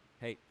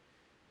 hey,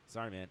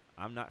 sorry, man,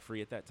 I'm not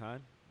free at that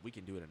time. We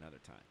can do it another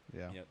time.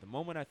 Yeah. You know, the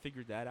moment I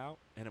figured that out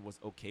and it was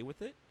okay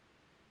with it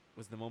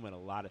was the moment a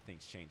lot of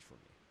things changed for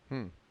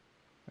me.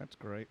 That's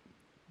great.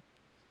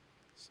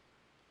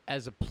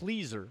 As a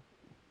pleaser,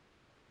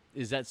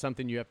 is that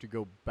something you have to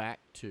go back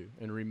to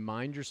and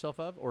remind yourself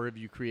of, or have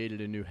you created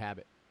a new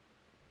habit?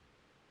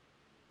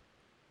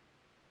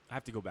 I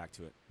have to go back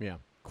to it Yeah.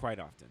 quite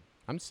often.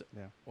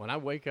 Yeah. When I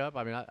wake up,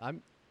 I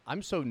mean,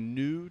 I'm so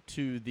new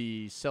to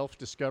the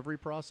self-discovery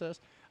process.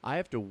 I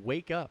have to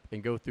wake up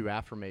and go through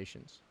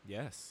affirmations.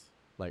 Yes.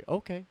 Like,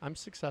 okay, I'm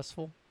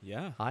successful.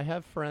 Yeah. I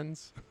have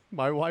friends.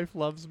 My wife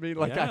loves me.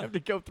 Like, I Yeah. have to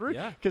go through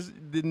Yeah. because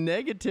the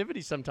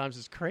negativity sometimes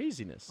is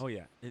craziness. Oh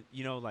yeah,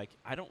 you know, like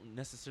I don't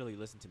necessarily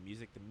listen to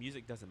music. The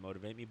music doesn't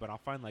motivate me, but I'll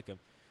find like a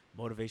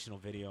motivational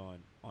video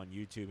on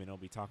YouTube, and it'll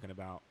be talking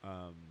about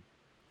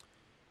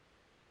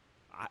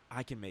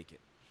I can make it.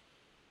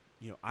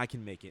 You know, I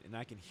can make it, and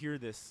I can hear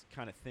this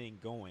kind of thing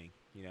going.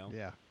 You know,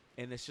 Yeah.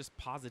 and it's just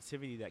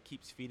positivity that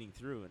keeps feeding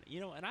through, and you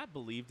know, and I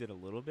believed it a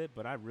little bit,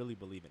 but I really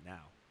believe it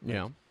now.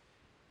 Yeah.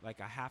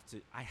 Like I have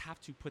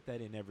to put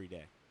that in every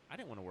day. I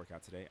didn't want to work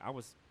out today. I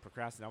was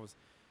procrastinating. I was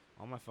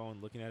on my phone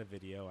looking at a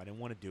video. I didn't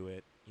want to do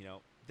it. You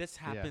know, this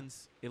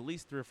happens at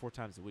least 3 or 4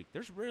 times a week.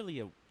 There's rarely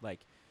a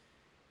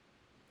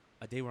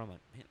day where I'm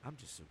like, man, I'm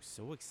just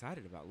so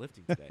excited about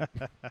lifting today.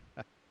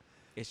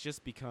 It's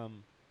just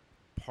become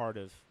part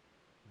of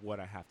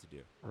what I have to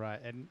do. Right.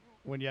 And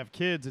when you have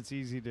kids, it's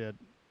easy to,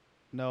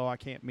 no, I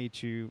can't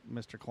meet you,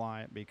 Mr.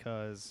 Client,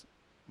 because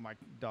my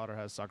daughter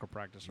has soccer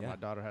practice or Yeah. my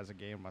daughter has a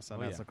game, my son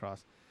Oh, has yeah.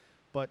 lacrosse.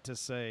 But to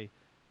say,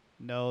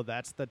 no,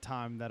 that's the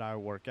time that I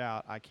work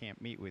out, I can't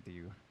meet with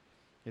you.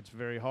 It's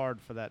very hard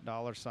for that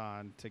dollar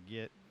sign to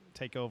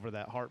take over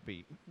that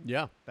heartbeat.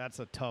 Yeah. That's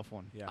a tough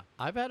one. Yeah.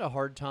 I've had a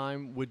hard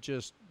time with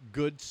just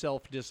good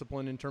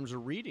self-discipline in terms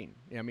of reading.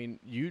 I mean,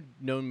 you've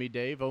known me,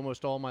 Dave,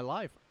 almost all my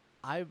life.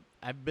 I've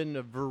been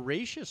a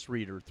voracious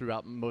reader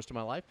throughout most of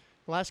my life.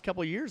 The last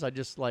couple of years, I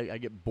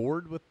get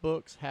bored with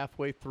books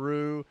halfway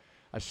through.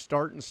 I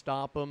start and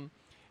stop them.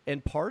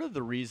 And part of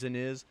the reason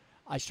is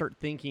I start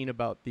thinking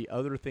about the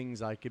other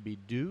things I could be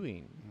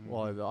doing.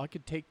 Well, I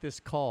could take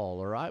this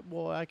call, or I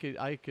could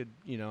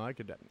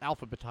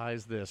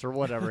alphabetize this or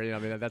whatever. I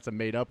mean, that's a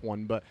made up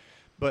one, but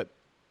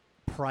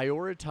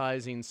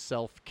prioritizing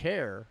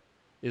self-care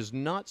is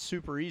not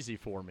super easy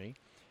for me.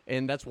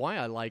 And that's why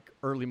I like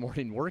early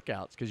morning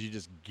workouts, because you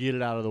just get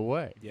it out of the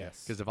way.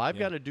 Yes. Because if I've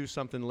got to do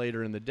something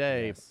later in the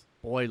day, Yes.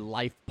 boy,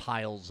 life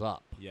piles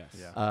up. Yes.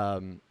 Yeah.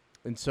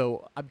 And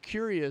so I'm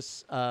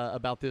curious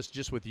about this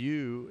just with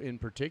you in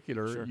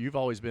particular. Sure. You've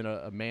always been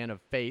a man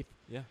of faith.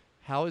 Yeah.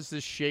 How has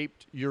this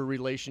shaped your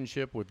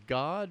relationship with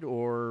God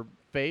or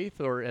faith,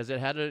 or has it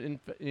had a Oh,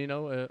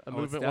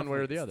 movement one way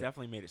or the It's other?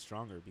 definitely made it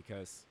stronger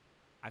because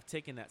I've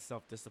taken that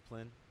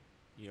self-discipline,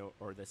 you know,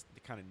 or the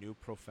kind of new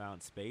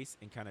profound space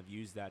and kind of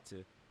used that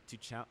to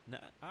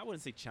I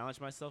wouldn't say challenge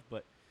myself,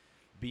 but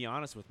be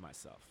honest with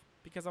myself,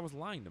 because I was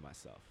lying to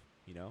myself,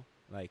 you know,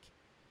 like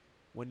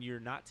when you're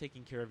not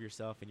taking care of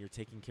yourself and you're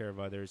taking care of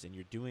others and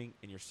you're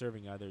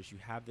serving others, you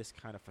have this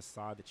kind of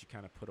facade that you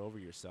kind of put over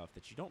yourself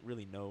that you don't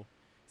really know.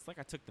 It's like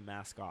I took the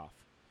mask off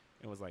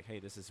and was like, hey,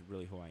 this is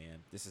really who I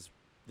am. This is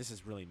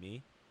really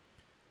me.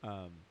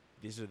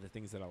 These are the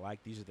things that I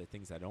like. These are the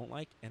things I don't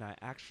like. And I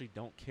actually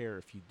don't care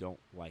if you don't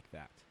like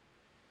that.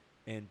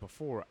 And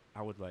before,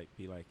 I would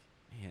be like,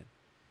 man,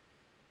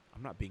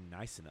 I'm not being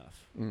nice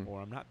enough,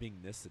 or I'm not being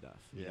this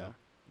enough. You Yeah. know?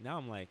 Now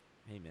I'm like,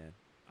 hey, man,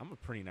 I'm a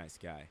pretty nice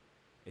guy.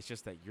 It's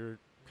just that you're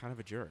kind of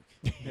a jerk.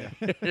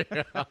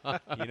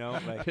 You know,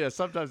 like, Yeah,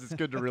 sometimes it's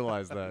good to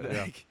realize that.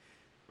 Yeah. like,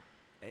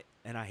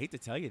 and I hate to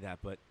tell you that,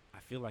 but I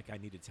feel like I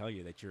need to tell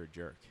you that you're a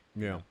jerk.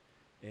 you Yeah. know?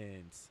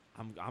 And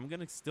I'm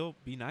gonna still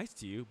be nice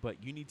to you,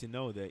 but you need to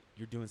know that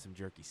you're doing some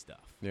jerky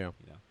stuff. Yeah.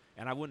 You know,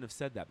 and I wouldn't have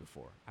said that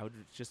before. I would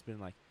have just been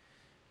like,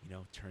 you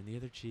know, turn the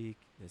other cheek,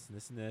 this and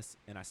this and this.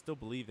 And I still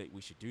believe that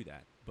we should do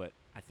that, but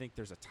I think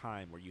there's a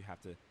time where you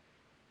have to,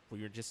 where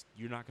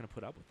you're not gonna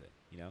put up with it.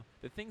 You know,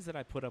 the things that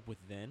I put up with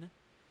then,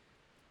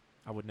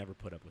 I would never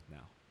put up with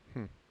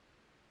now.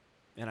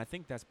 And I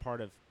think that's part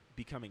of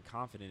becoming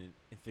confident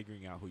in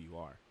figuring out who you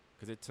are,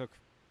 because it took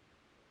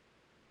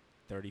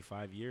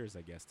 35 years,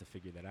 I guess, to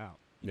figure that out.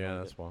 you Yeah, know,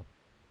 that's wild.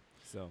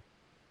 So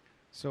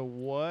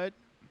what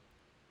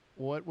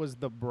was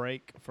the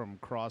break from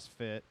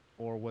CrossFit,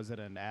 or was it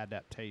an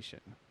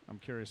adaptation? I'm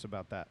curious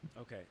about that.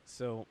 Okay,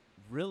 so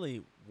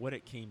really what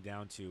it came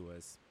down to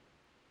was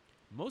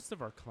most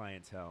of our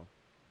clientele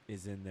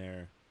is in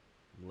their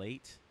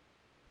late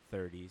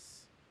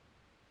 30s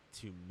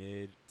to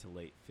mid to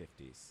late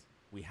 50s.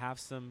 We have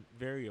some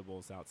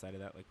variables outside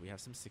of that, like we have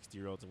some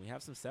 60-year-olds and we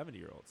have some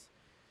 70-year-olds.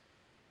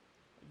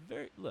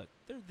 Look,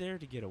 they're there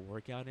to get a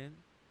workout in.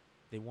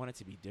 They want it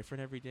to be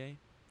different every day.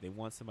 They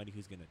want somebody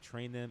who's going to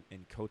train them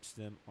and coach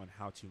them on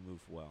how to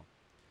move well.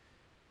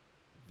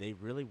 They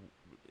really,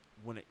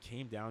 when it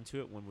came down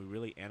to it, when we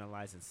really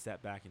analyzed and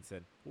sat back and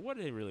said, well, what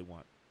do they really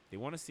want? They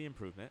want to see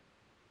improvement.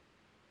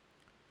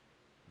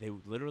 They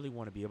literally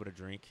want to be able to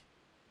drink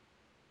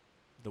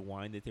the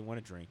wine that they want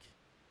to drink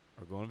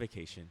or go on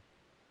vacation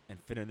and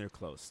fit in their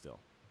clothes still.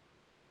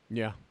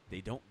 Yeah.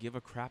 They don't give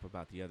a crap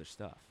about the other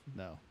stuff.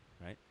 No.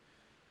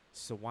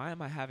 So why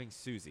am I having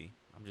Susie?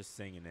 I'm just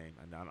saying a name.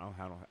 And I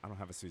don't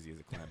have a Susie as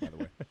a client, by the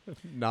way.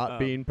 Not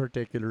being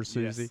particular,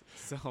 Susie. Yes.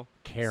 So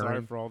Karen.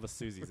 sorry for all the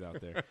Susies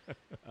out there.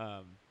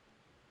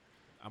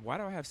 Why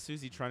do I have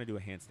Susie trying to do a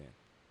handstand?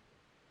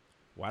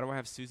 Why do I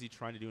have Susie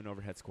trying to do an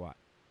overhead squat?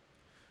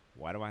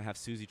 Why do I have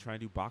Susie trying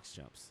to do box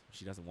jumps when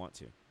she doesn't want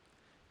to?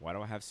 Why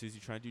do I have Susie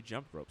trying to do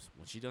jump ropes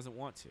when she doesn't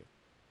want to?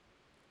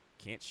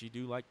 Can't she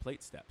do like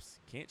plate steps?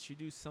 Can't she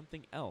do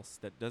something else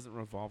that doesn't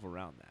revolve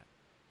around that?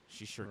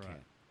 She sure Right. can.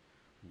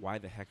 Why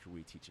the heck are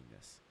we teaching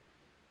this?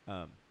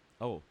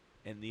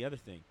 And the other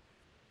thing.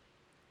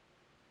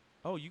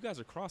 Oh, you guys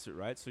are CrossFit,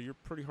 right? So you're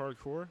pretty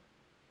hardcore.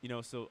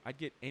 So I'd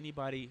get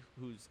anybody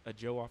who's a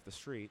Joe off the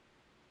street,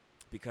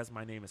 because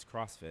my name is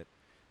CrossFit,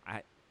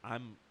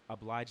 I'm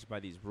obliged by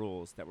these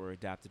rules that were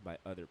adapted by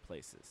other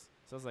places.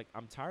 So I was like,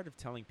 I'm tired of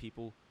telling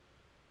people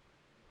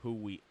who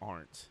we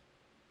aren't.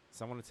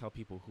 So I want to tell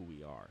people who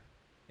we are.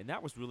 And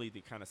that was really the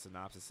kind of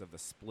synopsis of the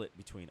split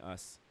between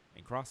us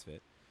and CrossFit.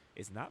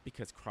 Is not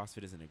because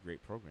CrossFit isn't a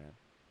great program,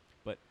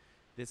 but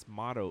this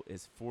motto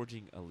is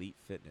forging elite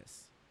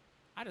fitness.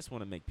 I just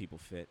want to make people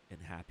fit and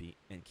happy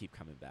and keep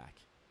coming back.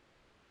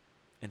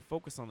 And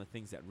focus on the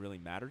things that really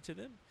matter to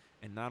them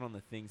and not on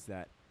the things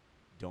that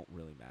don't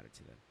really matter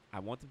to them. I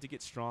want them to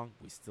get strong.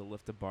 We still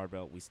lift a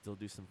barbell. We still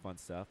do some fun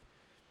stuff.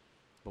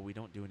 But we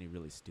don't do any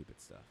really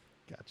stupid stuff.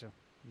 Gotcha.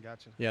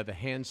 Yeah, the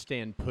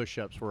handstand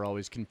push-ups were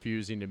always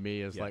confusing to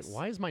me. As like, Yes.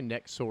 why is my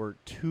neck sore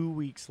 2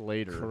 weeks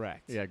later?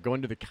 Correct. Yeah,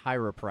 going to the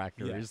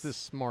chiropractor. Yes. Is this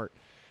smart?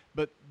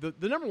 But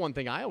the number one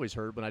thing I always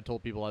heard when I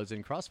told people I was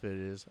in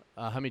CrossFit is,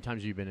 how many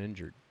times have you been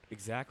injured?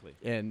 Exactly.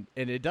 And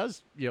it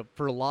does,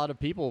 for a lot of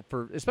people,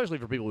 especially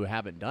for people who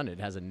haven't done it,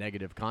 has a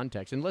negative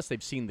context, unless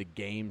they've seen the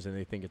games and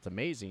they think it's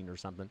amazing or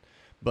something.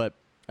 But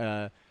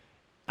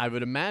I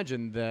would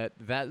imagine that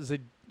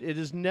it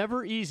is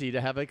never easy to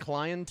have a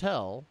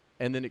clientele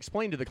and then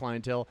explain to the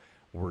clientele,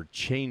 we're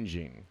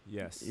changing.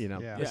 Yes. Yeah.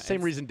 The Yeah, same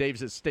it's- reason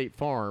Dave's at State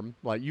Farm.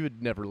 Like, you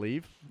would never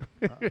leave.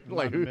 Not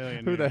Like, a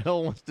million who the years.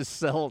 hell wants to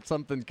sell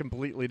something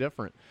completely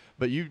different?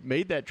 But you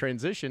made that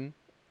transition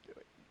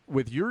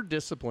with your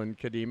discipline,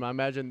 Kadeem. I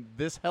imagine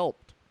this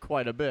helped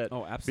quite a bit.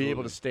 Oh, Be absolutely.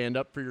 able to stand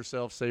up for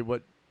yourself, say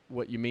what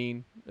you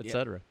mean, Yeah.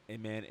 etc.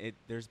 And man,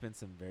 there's been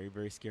some very,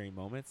 very scary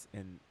moments,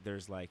 and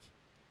there's like,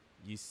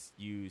 you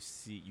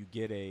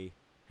get a,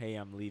 hey,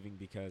 I'm leaving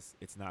because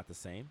it's not the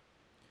same,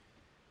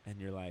 and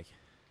you're like,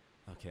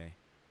 okay,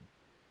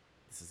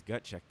 this is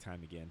gut check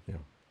time again. Yeah.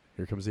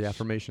 Here comes the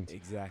affirmations.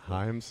 Exactly.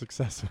 I am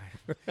successful.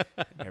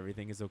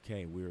 Everything is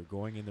okay. We are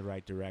going in the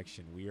right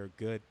direction. We are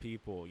good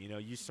people.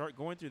 You start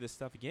going through this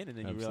stuff again, and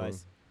then you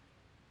realize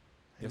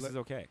Hey, this look- is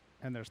okay.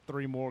 And there's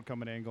 3 more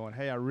coming in going,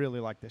 hey, I really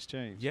like this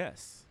change.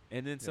 Yes.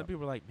 And then some Yep.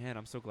 people are like, man,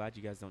 I'm so glad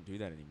you guys don't do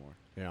that anymore.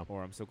 Yeah.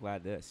 Or I'm so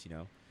glad this,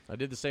 I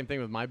did the same thing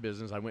with my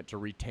business. I went to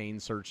retain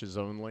searches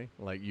only.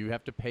 Like, you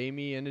have to pay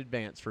me in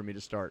advance for me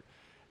to start.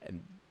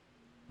 And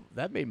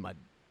that made my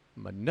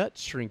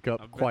nuts shrink I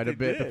up bet quite a they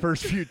bit the did.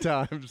 first few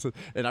times.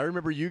 And I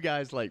remember you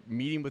guys like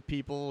meeting with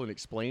people and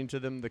explaining to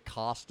them the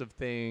cost of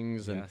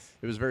things. And Yes.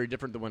 it was very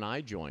different than when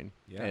I joined.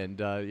 Yeah. And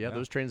Yeah.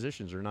 those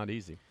transitions are not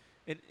easy.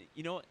 And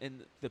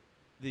and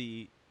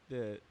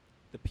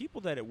the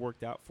people that it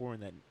worked out for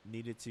and that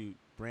needed to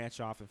branch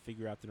off and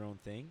figure out their own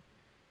thing,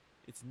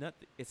 it's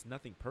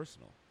nothing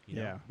personal,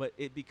 Yeah. But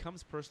it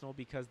becomes personal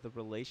because the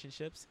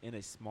relationships in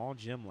a small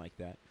gym like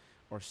that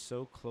are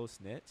so close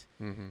knit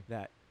Mm-hmm.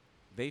 that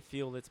they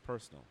feel it's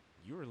personal.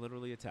 You are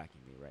literally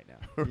attacking me right now.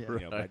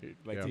 Yeah.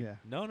 Right. Yeah.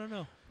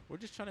 No. We're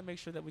just trying to make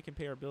sure that we can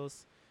pay our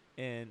bills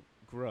and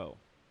grow,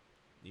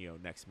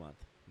 next month,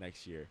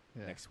 next year,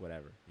 Yeah. next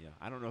whatever.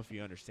 I don't know if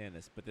you understand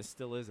this, but this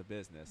still is a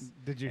business.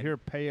 Did you And- hear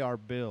pay our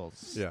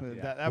bills? Yeah. That,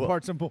 Yeah. that Well-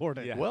 part's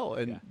important. Yeah. Well,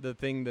 and Yeah. the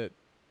thing that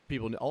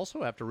people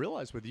also have to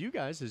realize with you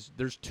guys is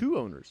there's 2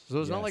 owners.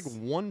 So it's not like Yes.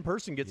 one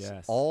person gets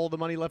Yes. all the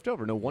money left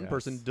over. No, one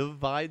person Yes.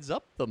 divides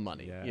up the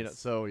money. Yes.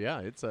 So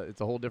yeah, it's a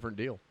whole different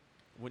deal.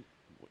 When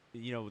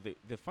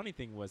the funny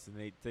thing was,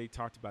 and they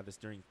talked about this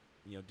during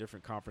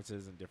different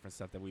conferences and different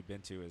stuff that we've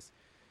been to, is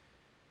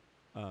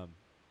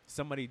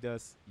somebody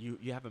does you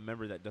have a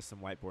member that does some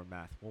whiteboard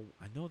math. Well,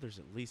 I know there's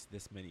at least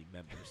this many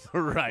members,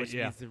 Right, which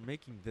yeah. means they're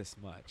making this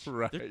much. They're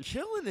Right.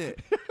 killing it.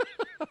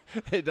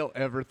 They don't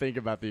ever think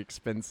about the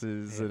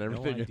expenses They and have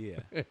everything. No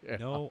idea. Yeah.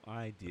 No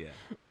idea.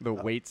 The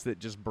weights that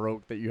just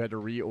broke that you had to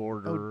Oh,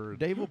 reorder.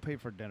 Dave will pay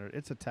for dinner.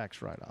 It's a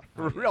tax write-off.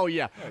 Oh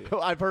yeah,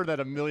 I've heard that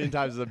a million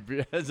times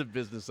as a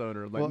business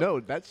owner. I'm like, Well, no,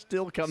 that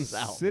still comes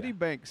out.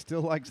 Citibank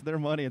still likes their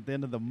money at the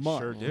end of the month.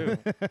 Sure do.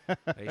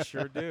 They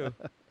sure do.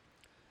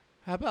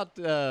 How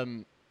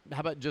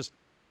about just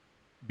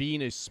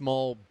being a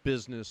small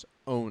business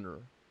owner?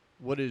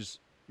 What has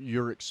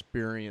your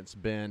experience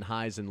been,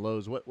 highs and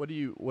lows? What do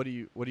you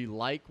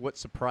like? What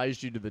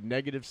surprised you to the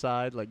negative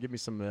side? Like, give me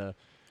some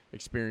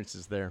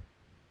experiences there.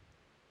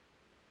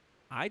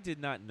 I did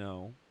not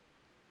know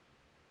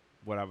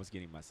what I was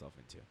getting myself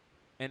into.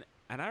 And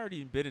And I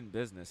already been in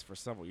business for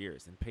several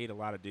years and paid a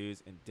lot of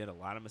dues and did a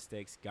lot of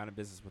mistakes, got in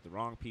business with the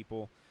wrong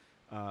people,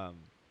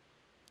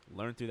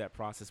 learned through that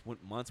process,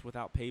 went months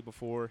without pay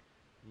before.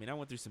 I mean, I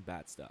went through some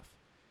bad stuff.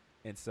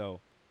 And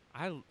so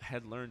I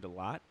had learned a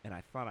lot, and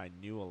I thought I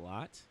knew a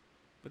lot,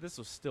 but this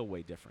was still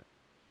way different.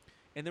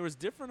 And there was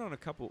different on a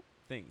couple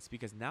things,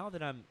 because now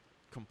that I'm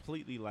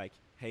completely like,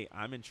 hey,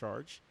 I'm in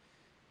charge,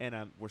 and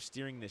we're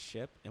steering this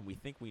ship, and we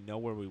think we know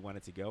where we want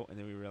it to go, and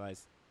then we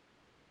realize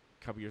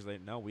a couple years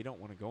later, no, we don't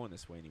want to go in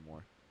this way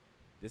anymore.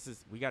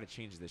 We got to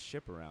change this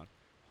ship around.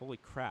 Holy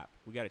crap,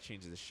 we got to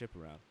change this ship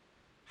around.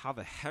 How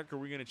the heck are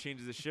we going to change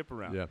this ship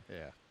around? Yeah.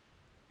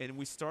 And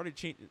we started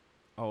changing.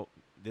 Oh,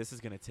 this is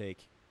going to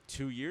take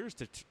 2 years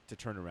to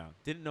turn around.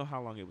 Didn't know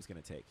how long it was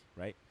going to take,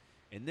 right?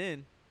 And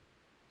then,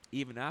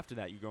 even after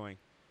that, you're going,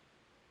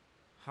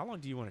 how long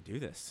do you want to do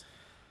this?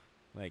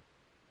 Like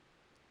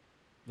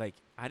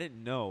I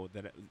didn't know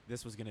that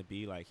this was going to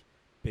be like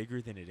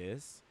bigger than it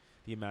is.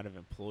 The amount of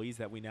employees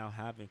that we now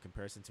have in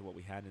comparison to what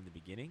we had in the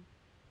beginning,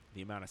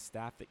 the amount of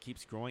staff that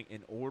keeps growing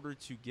in order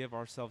to give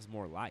ourselves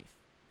more life.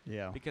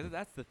 Yeah. Because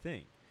that's the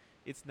thing.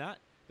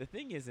 The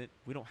thing isn't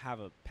we don't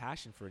have a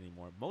passion for it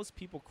anymore. Most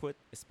people quit,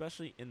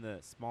 especially in the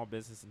small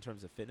business in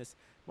terms of fitness.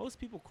 Most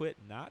people quit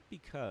not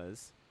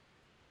because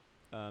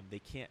they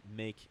can't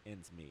make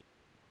ends meet.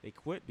 They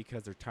quit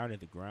because they're tired of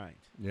the grind.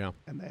 Yeah.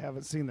 And they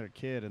haven't seen their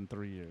kid in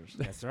 3 years.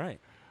 That's right.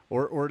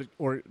 Or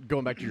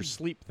going back to your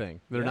sleep thing.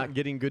 They're not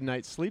getting good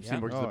night's sleeps Yeah.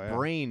 anymore because the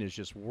brain is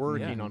just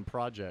working Yeah. on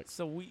projects.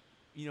 So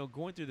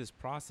going through this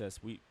process,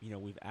 we've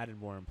added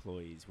more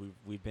employees.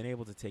 We've been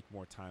able to take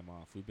more time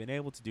off. We've been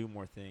able to do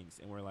more things,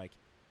 and we're like,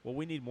 well,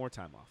 we need more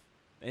time off,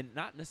 and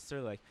not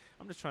necessarily like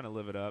I'm just trying to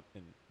live it up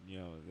and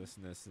this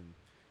and this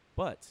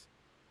but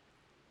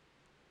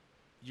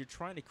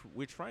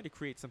we're trying to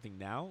create something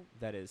now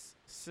that is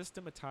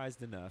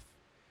systematized enough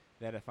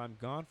that if I'm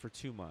gone for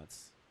 2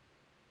 months,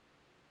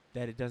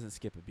 that it doesn't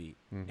skip a beat,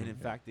 and in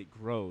fact it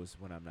grows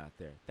when I'm not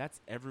there. That's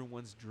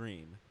everyone's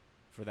dream,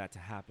 for that to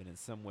happen in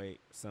some way,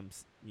 some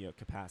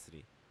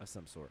capacity of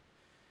some sort.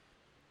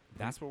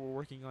 That's what we're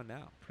working on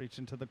now.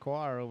 Preaching to the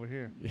choir over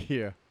here.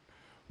 Yeah.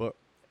 Well,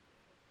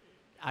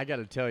 I got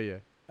to tell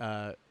you,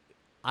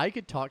 I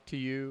could talk to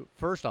you.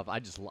 First off, I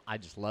just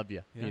love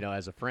you,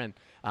 as a friend.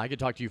 I could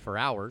talk to you for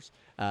hours,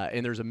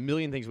 and there's a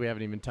million things we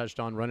haven't even touched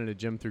on, running a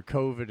gym through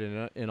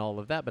COVID and all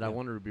of that, but I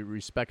wanted to be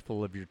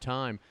respectful of your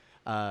time.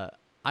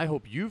 I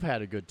hope you've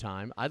had a good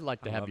time. I'd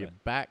like to have you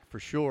back for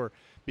sure,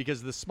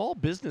 because the small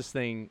business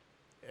thing,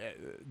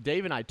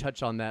 Dave and I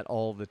touch on that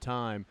all the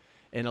time.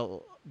 And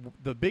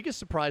the biggest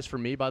surprise for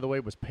me, by the way,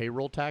 was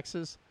payroll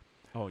taxes.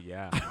 Oh,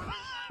 yeah.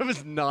 I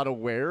was not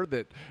aware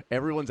that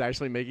everyone's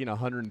actually making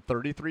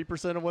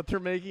 133% of what they're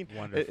making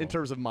in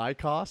terms of my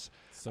costs.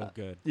 So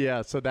good.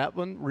 Yeah, so that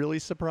one really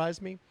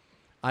surprised me.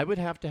 I would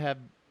have to have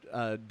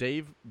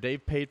Dave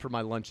paid for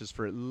my lunches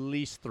for at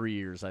least 3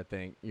 years, I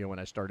think, when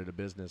I started a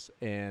business.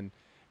 And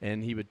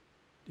he would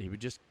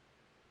just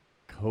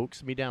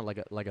coax me down like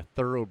a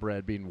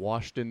thoroughbred being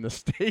washed in the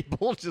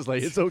stable. Just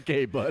like, it's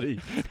okay, buddy.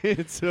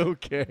 It's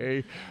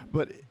okay.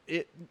 But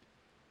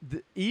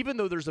even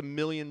though there's a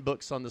million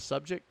books on the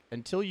subject,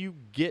 until you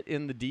get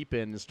in the deep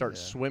end and start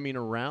swimming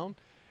around,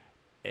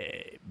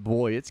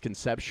 boy, it's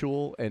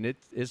conceptual and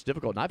it's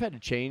difficult. And I've had to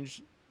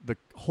change the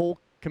whole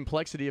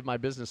complexity of my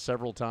business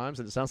several times,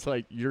 and it sounds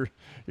like you're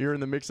in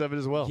the mix of it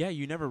as well. Yeah,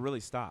 you never really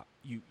stop.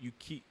 You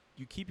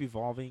keep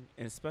evolving,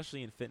 and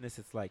especially in fitness,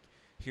 it's like,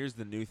 here's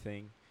the new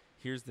thing,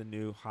 here's the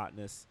new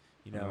hotness.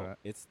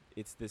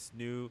 It's this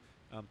new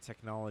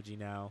technology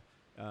now.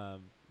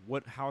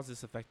 How does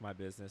this affect my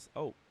business?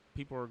 Oh,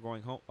 people are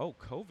going home. Oh,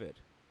 COVID.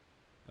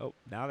 Oh,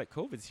 now that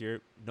COVID's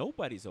here,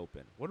 nobody's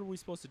open. What are we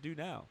supposed to do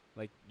now?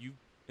 Like, you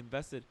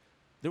invested.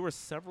 There were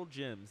several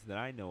gyms that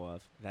I know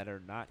of that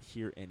are not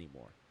here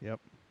anymore. Yep.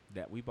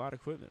 That we bought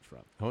equipment from.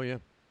 Oh, yeah.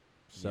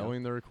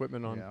 Selling their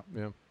equipment on.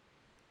 Yeah.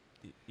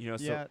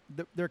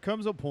 There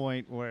comes a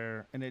point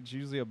where, and it's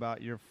usually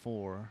about year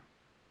 4,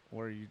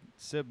 where you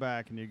sit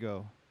back and you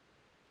go,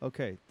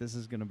 okay, this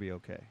is going to be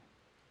okay.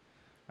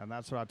 And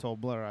that's what I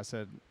told Blair. I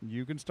said,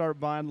 you can start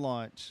buying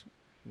lunch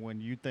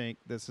when you think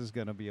this is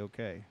going to be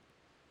okay.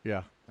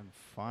 Yeah. And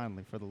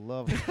finally, for the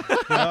love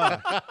of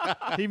God,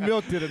 he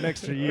milked it an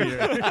extra year.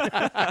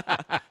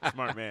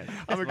 Smart man.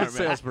 I'm a good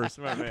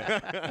salesperson. Smart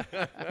man.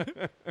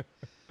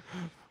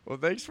 Well,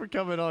 thanks for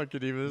coming on,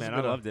 Kadiva. Man,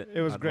 I loved it.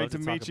 It was I'd great love to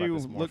talk meet about you.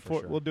 this more Look for for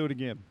sure. We'll do it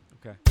again.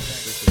 Okay.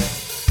 Appreciate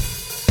it.